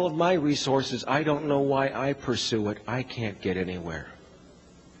with all of my resources, I don't know why I pursue it. I can't get anywhere.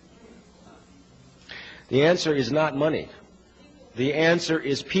 The answer is not money. The answer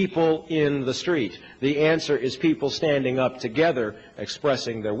is people in the street. The answer is people standing up together,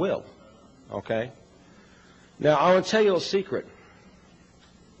 expressing their will. Okay? Now, I want to tell you a secret.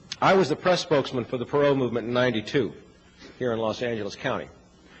 I was the press spokesman for the Perot movement in '92 here in Los Angeles County.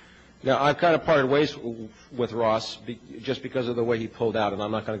 Now, I've kind of parted ways with Ross just because of the way he pulled out, and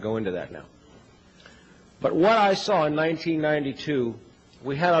I'm not going to go into that now. But what I saw in 1992,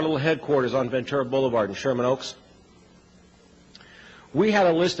 we had our little headquarters on Ventura Boulevard in Sherman Oaks. We had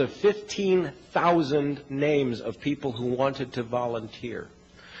a list of 15,000 names of people who wanted to volunteer,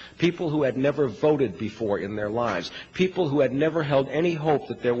 people who had never voted before in their lives, people who had never held any hope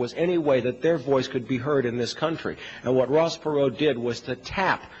that there was any way that their voice could be heard in this country. And what Ross Perot did was to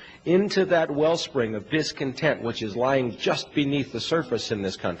tap into that wellspring of discontent which is lying just beneath the surface in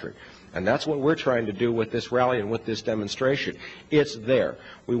this country. And that's what we're trying to do with this rally and with this demonstration. It's there.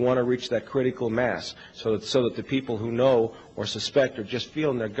 We want to reach that critical mass so that the people who know or suspect or just feel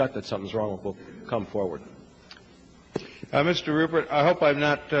in their gut that something's wrong will come forward. Mr. Rupert, I hope I'm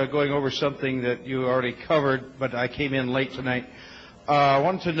not going over something that you already covered, but I came in late tonight. I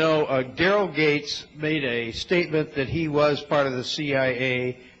wanted to know, Daryl Gates made a statement that he was part of the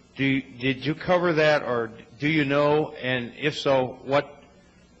CIA. Did you cover that, or do you know? And if so, what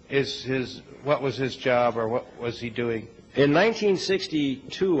was his job, or what was he doing? In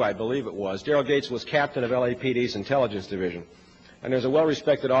 1962, I believe it was, Daryl Gates was captain of LAPD's intelligence division. And there's a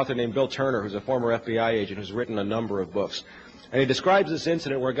well-respected author named Bill Turner, who's a former FBI agent, who's written a number of books. And he describes this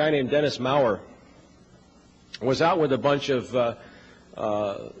incident where a guy named Dennis Maurer was out with a bunch of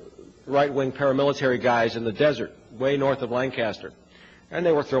right-wing paramilitary guys in the desert, way north of Lancaster. And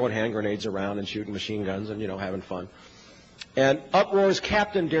they were throwing hand grenades around and shooting machine guns and, you know, having fun. And up roars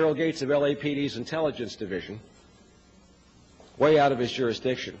Captain Daryl Gates of LAPD's intelligence division, way out of his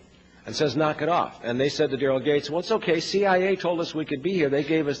jurisdiction, and says, knock it off. And they said to Daryl Gates, well, it's okay, CIA told us we could be here. They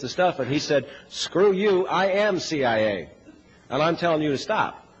gave us the stuff. And he said, screw you, I am CIA. And I'm telling you to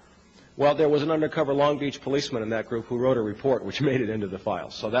stop. Well, there was an undercover Long Beach policeman in that group who wrote a report which made it into the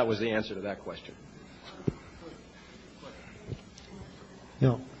files. So that was the answer to that question.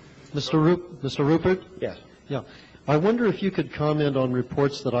 Yeah. Mr. Rupert? Yes. Yeah. I wonder if you could comment on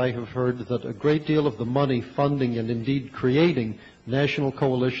reports that I have heard that a great deal of the money funding and indeed creating National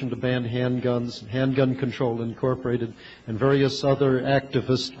Coalition to Ban Handguns, Handgun Control Incorporated, and various other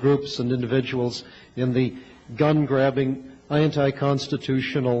activist groups and individuals in the gun-grabbing,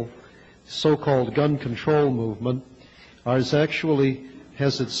 anti-constitutional, so-called gun control movement has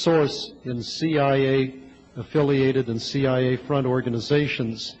its source in CIA-affiliated and CIA-front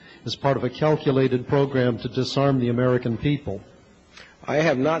organizations as part of a calculated program to disarm the American people. I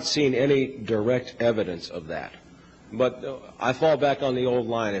have not seen any direct evidence of that. But I fall back on the old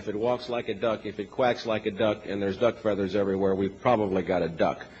line, if it walks like a duck, if it quacks like a duck, and there's duck feathers everywhere, we've probably got a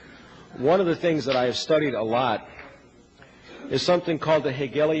duck. One of the things that I have studied a lot is something called the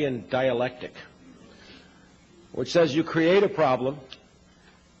Hegelian dialectic, which says you create a problem,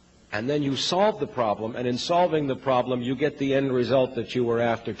 and then you solve the problem, and in solving the problem, you get the end result that you were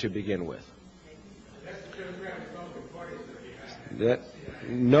after to begin with.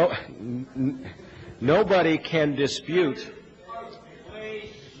 Nobody can dispute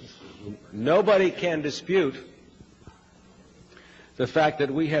the fact that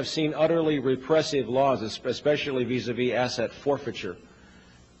we have seen utterly repressive laws, especially vis-a-vis asset forfeiture,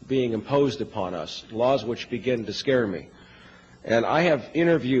 being imposed upon us, laws which begin to scare me. And I have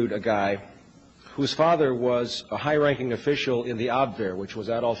interviewed a guy whose father was a high-ranking official in the Abwehr, which was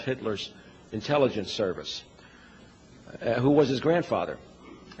Adolf Hitler's intelligence service, who was his grandfather.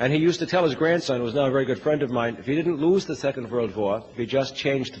 And he used to tell his grandson, who was now a very good friend of mine, if he didn't lose the Second World War, he just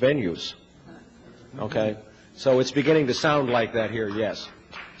changed venues. Okay? So it's beginning to sound like that here, yes.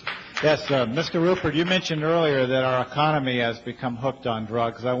 Yes, Mr. Rupert, you mentioned earlier that our economy has become hooked on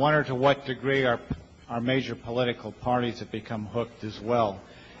drugs. I wonder to what degree our major political parties have become hooked as well.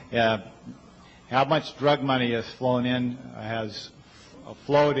 How much drug money has flowed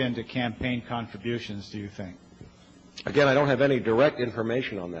into campaign contributions, do you think? Again, I don't have any direct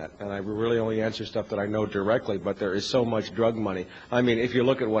information on that, and I really only answer stuff that I know directly, but there is so much drug money. I mean, if you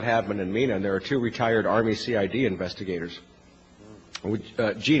look at what happened in Mina, and there are 2 retired Army CID investigators.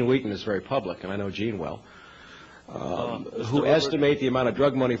 Gene Wheaton is very public, and I know Gene well, who estimate the amount of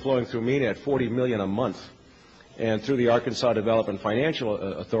drug money flowing through Mina at $40 million a month, and through the Arkansas Development Financial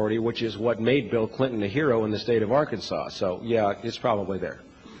Authority, which is what made Bill Clinton a hero in the state of Arkansas. So, yeah, it's probably there.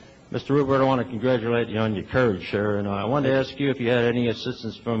 Mr. Rupert, I want to congratulate you on your courage, sir, and I wanted to ask you if you had any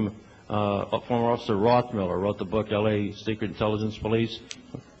assistance from former Officer Rothmiller, wrote the book L.A. Secret Intelligence Police.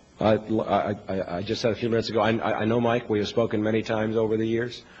 I just said a few minutes ago, I know Mike. We have spoken many times over the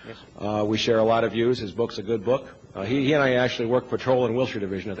years. Yes. We share a lot of views. His book's a good book. He and I actually worked patrol and Wilshire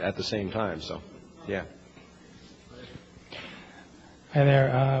Division at the same time, so, yeah. Hi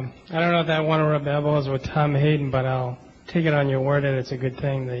there. I don't know if that want to rub elbows with Tom Hayden, but I'll take it on your word that it's a good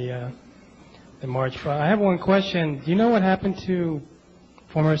thing, the March. I have one question. Do you know what happened to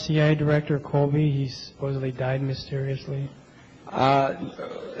former CIA Director Colby? He supposedly died mysteriously. Well,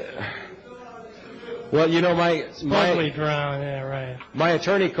 you know, supposedly drowned. Yeah, right. My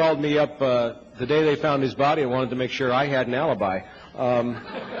attorney called me up the day they found his body and wanted to make sure I had an alibi.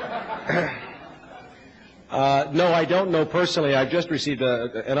 No, I don't know personally. I've just received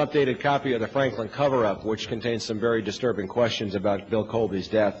an updated copy of the Franklin cover-up, which contains some very disturbing questions about Bill Colby's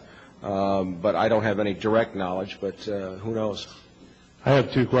death. But I don't have any direct knowledge, but who knows? I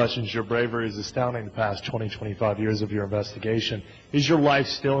have 2 questions. Your bravery is astounding the past 20, 25 years of your investigation. Is your life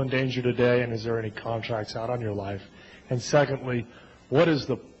still in danger today, and is there any contracts out on your life? And secondly, what is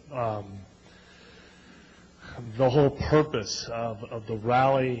the whole purpose of the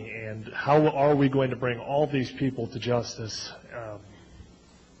rally, and how are we going to bring all these people to justice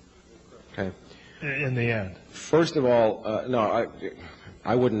in the end? First of all, no,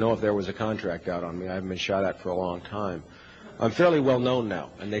 I wouldn't know if there was a contract out on me. I haven't been shot at for a long time. I'm fairly well known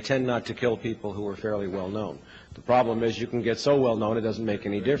now, and they tend not to kill people who are fairly well known. The problem is you can get so well known it doesn't make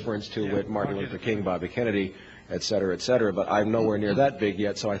any difference to Martin Luther King, Bobby Kennedy, et cetera, but I'm nowhere near that big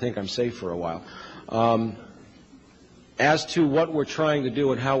yet, so I think I'm safe for a while. As to what we're trying to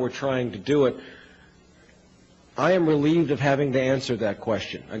do and how we're trying to do it, I am relieved of having to answer that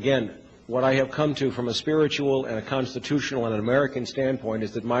question. Again, what I have come to from a spiritual and a constitutional and an American standpoint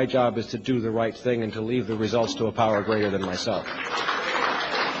is that my job is to do the right thing and to leave the results to a power greater than myself.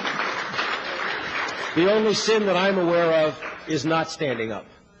 The only sin that I'm aware of is not standing up.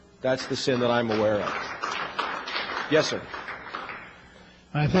 That's the sin that I'm aware of. Yes, sir.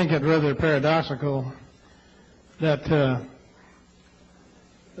 I think it rather paradoxical that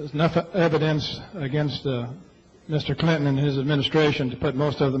there's enough evidence against Mr. Clinton and his administration to put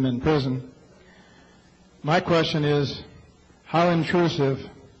most of them in prison. My question is, how intrusive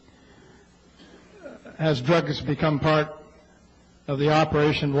has drugs become part of the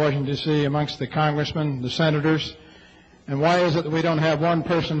operation in Washington, D.C. amongst the congressmen, the senators? And why is it that we don't have one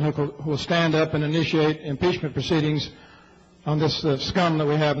person who will stand up and initiate impeachment proceedings on this scum that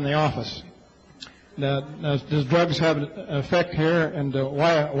we have in the office? Now, does drugs have an effect here, and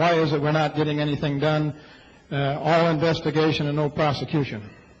why is it we're not getting anything done? All investigation and no prosecution.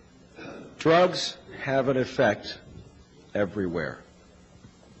 Drugs have an effect everywhere.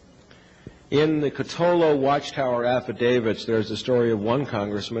 In the Cotolo Watchtower affidavits, there's a story of one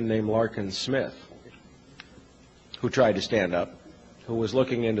congressman named Larkin Smith who tried to stand up, who was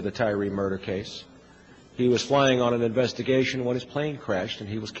looking into the Tyree murder case. He was flying on an investigation when his plane crashed and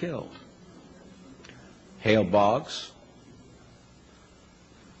he was killed. Hale Boggs.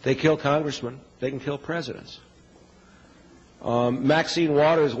 They kill congressmen. They can kill presidents. Maxine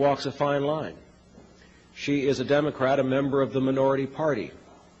Waters walks a fine line. She is a Democrat, a member of the minority party.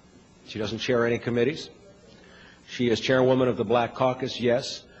 She doesn't chair any committees. She is chairwoman of the Black Caucus,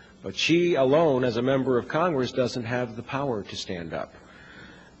 yes, but she alone, as a member of Congress, doesn't have the power to stand up.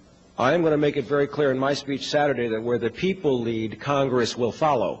 I am going to make it very clear in my speech Saturday that where the people lead, Congress will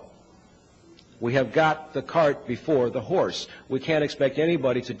follow. We have got the cart before the horse. We can't expect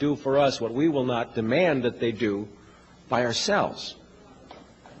anybody to do for us what we will not demand that they do by ourselves.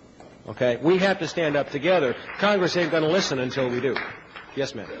 Okay? We have to stand up together. Congress ain't going to listen until we do.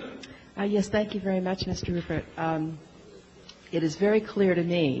 Yes, ma'am. Yes, thank you very much, Mr. Rupert. It is very clear to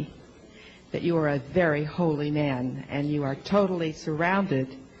me that you are a very holy man, and you are totally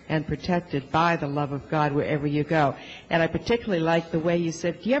surrounded and protected by the love of God wherever you go. And I particularly like the way you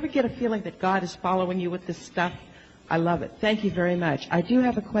said, do you ever get a feeling that God is following you with this stuff? I love it. Thank you very much. I do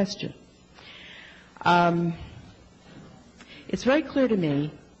have a question. It's very clear to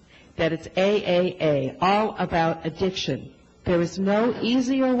me that it's AAA, all about addiction. There is no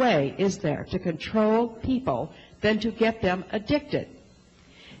easier way, is there, to control people than to get them addicted.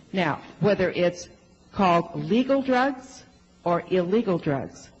 Now, whether it's called legal drugs or illegal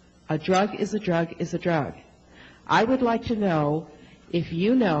drugs, a drug is a drug is a drug. I would like to know if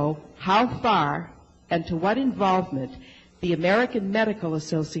you know how far and to what involvement the American Medical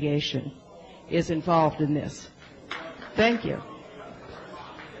Association is involved in this. Thank you.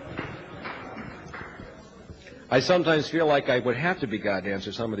 I sometimes feel like I would have to be God to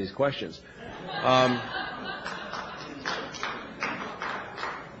answer some of these questions.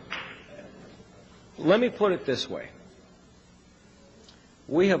 Let me put it this way.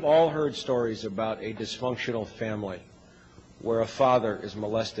 We have all heard stories about a dysfunctional family where a father is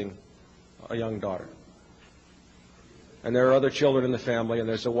molesting a young daughter. And there are other children in the family, and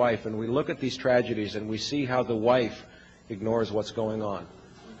there's a wife, and we look at these tragedies and we see how the wife ignores what's going on,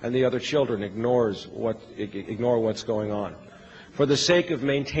 and the other children ignore what's going on. For the sake of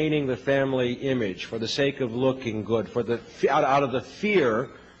maintaining the family image, for the sake of looking good, out of the fear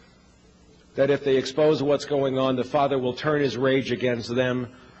that if they expose what's going on, the father will turn his rage against them,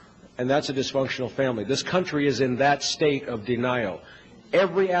 and that's a dysfunctional family. This country is in that state of denial.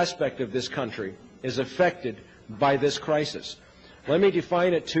 Every aspect of this country is affected by this crisis. Let me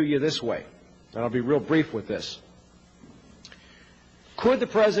define it to you this way, and I'll be real brief with this. Could the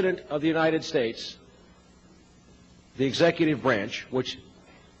President of the United States, the executive branch, which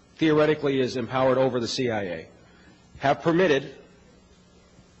theoretically is empowered over the CIA, have permitted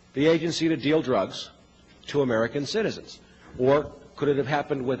the agency to deal drugs to American citizens? Or could it have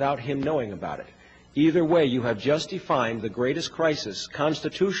happened without him knowing about it? Either way, you have just defined the greatest crisis,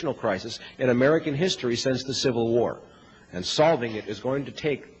 constitutional crisis, in American history since the Civil War. And solving it is going to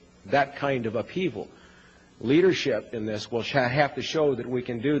take that kind of upheaval. Leadership in this will have to show that we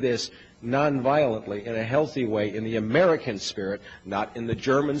can do this nonviolently, in a healthy way, in the American spirit, not in the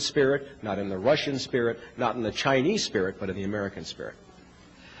German spirit, not in the Russian spirit, not in the Chinese spirit, but in the American spirit.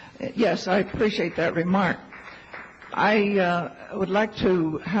 Yes, I appreciate that remark. I would like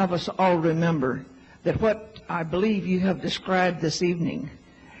to have us all remember that what I believe you have described this evening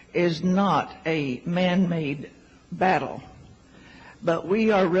is not a man-made battle, but we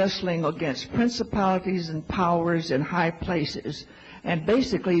are wrestling against principalities and powers in high places, and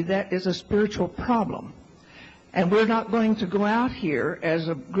basically that is a spiritual problem. And we're not going to go out here as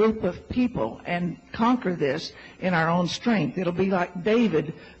a group of people and conquer this in our own strength. It'll be like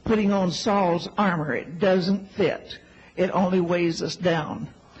David putting on Saul's armor. It doesn't fit. It only weighs us down.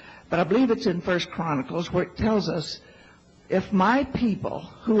 But I believe it's in 1 Chronicles where it tells us, if my people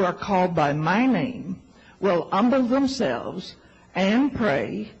who are called by my name will humble themselves and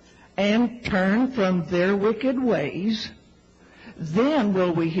pray and turn from their wicked ways, then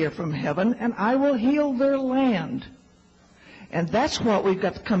will we hear from heaven, and I will heal their land. And that's what we've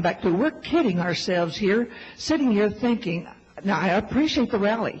got to come back to. We're kidding ourselves here, sitting here thinking, now I appreciate the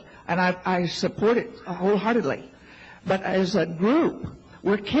rally, and I support it wholeheartedly. But as a group,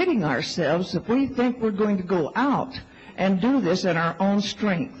 we're kidding ourselves if we think we're going to go out and do this in our own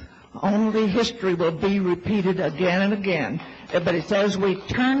strength. Only history will be repeated again and again. But it's as we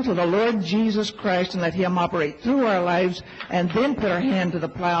turn to the Lord Jesus Christ and let Him operate through our lives and then put our hand to the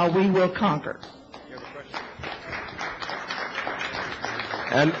plow, we will conquer.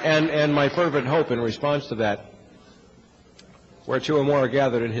 And my fervent hope in response to that, where two or more are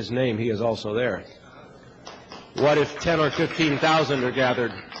gathered in His name, He is also there. What if 10 or 15,000 are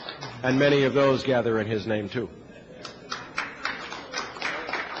gathered, and many of those gather in His name too?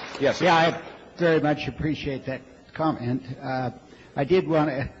 Yes. Yeah, I very much appreciate that comment. I did want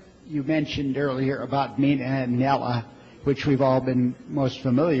to, you mentioned earlier about Mina and Nella, which we've all been most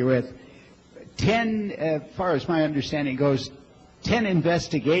familiar with. 10, as far as my understanding goes, 10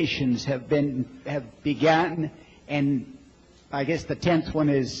 investigations have begun, and I guess the 10th one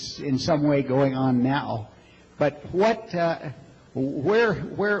is in some way going on now. But what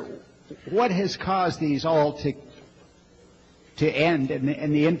has caused these all to end,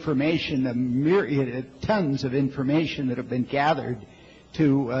 and the information, the myriad, tons of information that have been gathered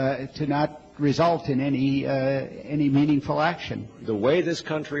to not result in any meaningful action? The way this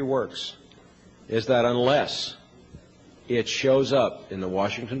country works is that unless it shows up in the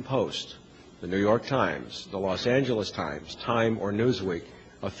Washington Post, the New York Times, the Los Angeles Times, Time, or Newsweek,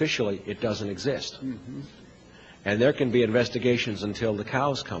 officially it doesn't exist. Mm-hmm. And there can be investigations until the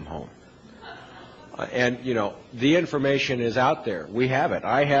cows come home. And, you know, the information is out there. We have it.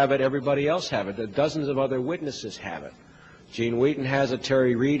 I have it. Everybody else have it. Dozens of other witnesses have it. Gene Wheaton has it.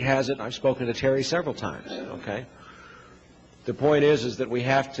 Terry Reid has it. I've spoken to Terry several times, okay? The point is that we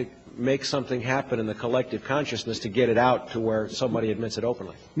have to make something happen in the collective consciousness to get it out to where somebody admits it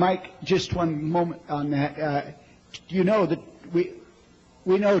openly. Mike, just one moment on that. You know that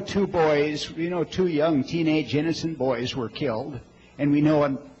we know two young teenage innocent boys were killed, and we know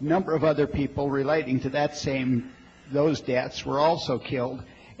a number of other people relating to those deaths were also killed,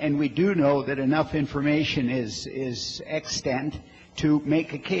 and we do know that enough information is extant to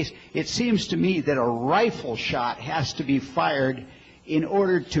make a case. It seems to me that a rifle shot has to be fired in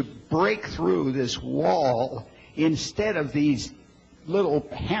order to break through this wall. Instead of these little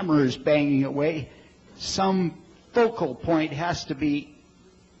hammers banging away, some focal point has to be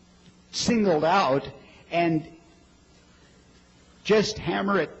singled out and just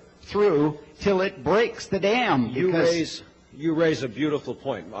hammer it through till it breaks the dam. You raise a beautiful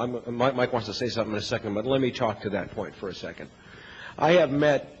point. Mike wants to say something in a second, but let me talk to that point for a second. I have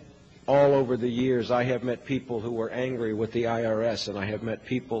met all over the years, I have met people who were angry with the IRS, and I have met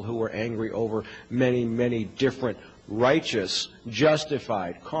people who were angry over many, many different righteous,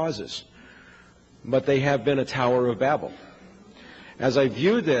 justified causes. But they have been a Tower of Babel. As I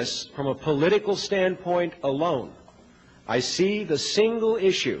view this from a political standpoint alone, I see the single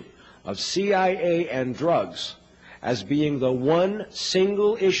issue of CIA and drugs as being the one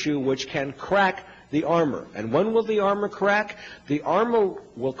single issue which can crack the armor. And when will the armor crack? The armor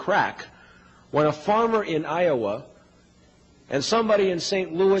will crack when a farmer in Iowa and somebody in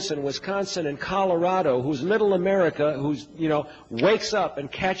St. Louis and Wisconsin and Colorado, who's middle America, who's, wakes up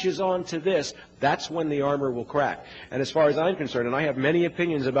and catches on to this, that's when the armor will crack. And as far as I'm concerned, and I have many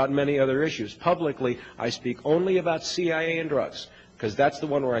opinions about many other issues, publicly I speak only about CIA and drugs, because that's the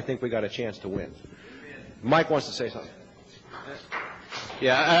one where I think we got a chance to win. Mike wants to say something.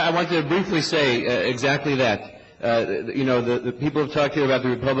 Yeah, I wanted to briefly say exactly that. The people have talked here about the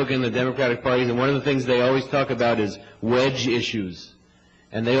Republican and the Democratic parties, and one of the things they always talk about is wedge issues.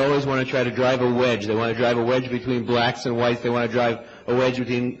 And they always want to try to drive a wedge. They want to drive a wedge between blacks and whites. They want to drive a wedge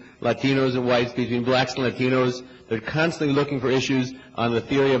between Latinos and whites, between blacks and Latinos. They're constantly looking for issues on the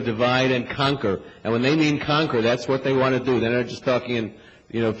theory of divide and conquer. And when they mean conquer, that's what they want to do. They're not just talking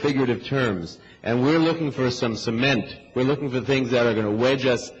in figurative terms. And we're looking for some cement. We're looking for things that are going to wedge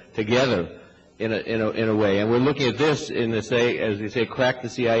us together in a way. And we're looking at this as they say, crack the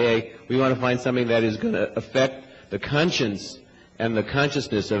CIA. We want to find something that is going to affect the conscience and the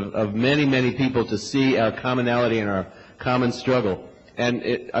consciousness of many, many people to see our commonality and our common struggle.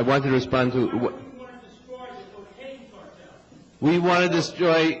 And I wanted to respond to we want to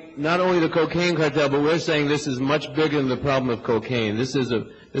destroy not only the cocaine cartel, but we're saying this is much bigger than the problem of cocaine. This is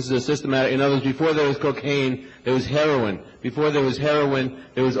a systematic. In other words, before there was cocaine, there was heroin. Before there was heroin,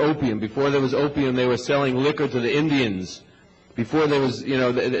 there was opium. Before there was opium, they were selling liquor to the Indians. Before there was,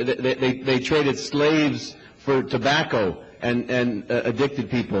 they traded slaves for tobacco. and addicted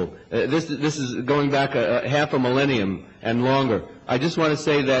people. This is going back half a millennium and longer. I just want to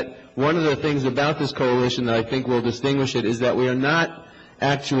say that one of the things about this coalition that I think will distinguish it is that we are not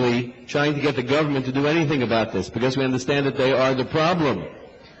actually trying to get the government to do anything about this, because we understand that they are the problem.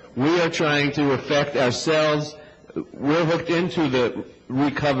 We are trying to affect ourselves. We're hooked into the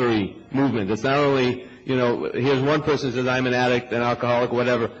recovery movement. It's not only, here's one person who says, I'm an addict, an alcoholic,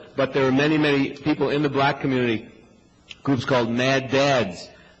 whatever, but there are many, many people in the black community, groups called Mad Dads,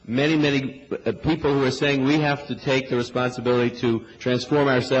 many people who are saying we have to take the responsibility to transform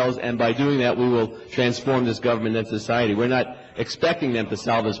ourselves, and by doing that we will transform this government and society. We're not expecting them to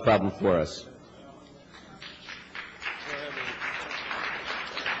solve this problem for us.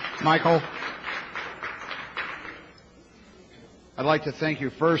 Michael, I'd like to thank you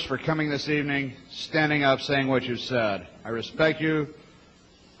first for coming this evening, standing up, saying what you said. I respect you.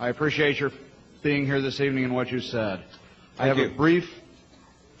 I appreciate your being here this evening and what you said. I have a brief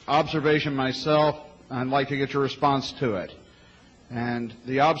observation myself, and I'd like to get your response to it. And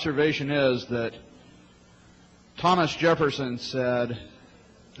the observation is that Thomas Jefferson said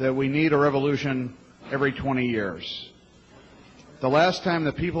that we need a revolution every 20 years. The last time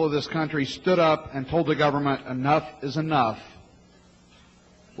the people of this country stood up and told the government enough is enough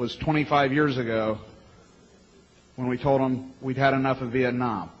was 25 years ago, when we told them we'd had enough of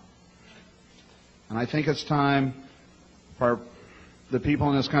Vietnam. And I think it's time for the people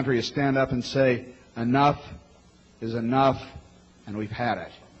in this country to stand up and say, enough is enough, and we've had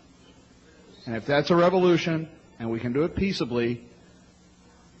it. And if that's a revolution, and we can do it peaceably,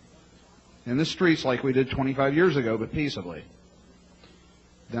 in the streets like we did 25 years ago, but peaceably,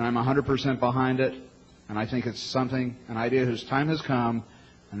 then I'm 100% behind it, and I think it's something, an idea whose time has come,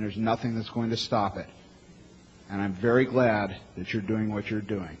 and there's nothing that's going to stop it. And I'm very glad that you're doing what you're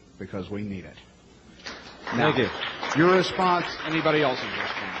doing, because we need it. Now, Thank you. Your response, anybody else's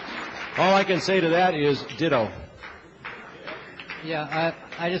response? All I can say to that is ditto. Yeah,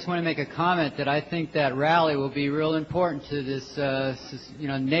 I just want to make a comment that I think that rally will be real important to this,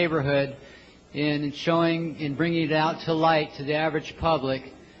 neighborhood in showing and bringing it out to light to the average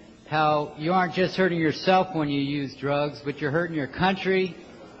public how you aren't just hurting yourself when you use drugs, but you're hurting your country.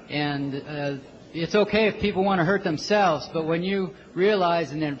 And it's okay if people want to hurt themselves, but when you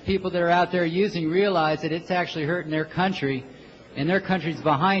realize, and then people that are out there using realize that it's actually hurting their country, and their country's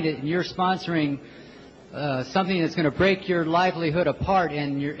behind it, and you're sponsoring something that's going to break your livelihood apart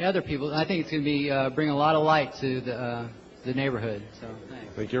and your other people, I think it's going to be bring a lot of light to the neighborhood. So,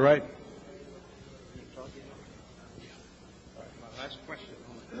 thanks. I think you're right.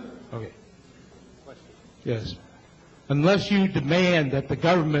 Okay. Yes. Unless you demand that the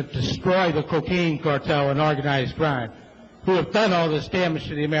government destroy the cocaine cartel and organized crime, who have done all this damage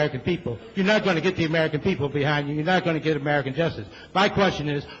to the American people, you're not going to get the American people behind you. You're not going to get American justice. My question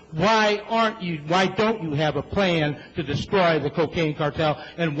is, why don't you have a plan to destroy the cocaine cartel,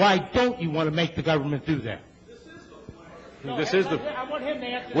 and why don't you want to make the government do that?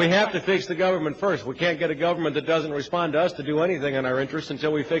 We have to fix the government first. We can't get a government that doesn't respond to us to do anything in our interest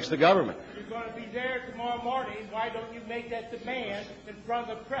until we fix the government. You're going to be there tomorrow morning. Why don't you make that demand in front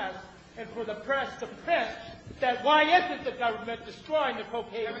of the press, and for the press to print that why isn't the government destroying the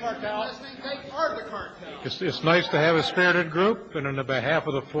cocaine cartel? They are the cartel. It's nice to have a spirited group, and on behalf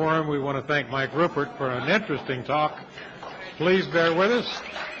of the forum, we want to thank Mike Rupert for an interesting talk. Please bear with us.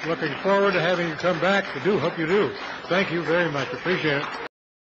 Looking forward to having you come back. I do hope you do. Thank you very much. Appreciate it.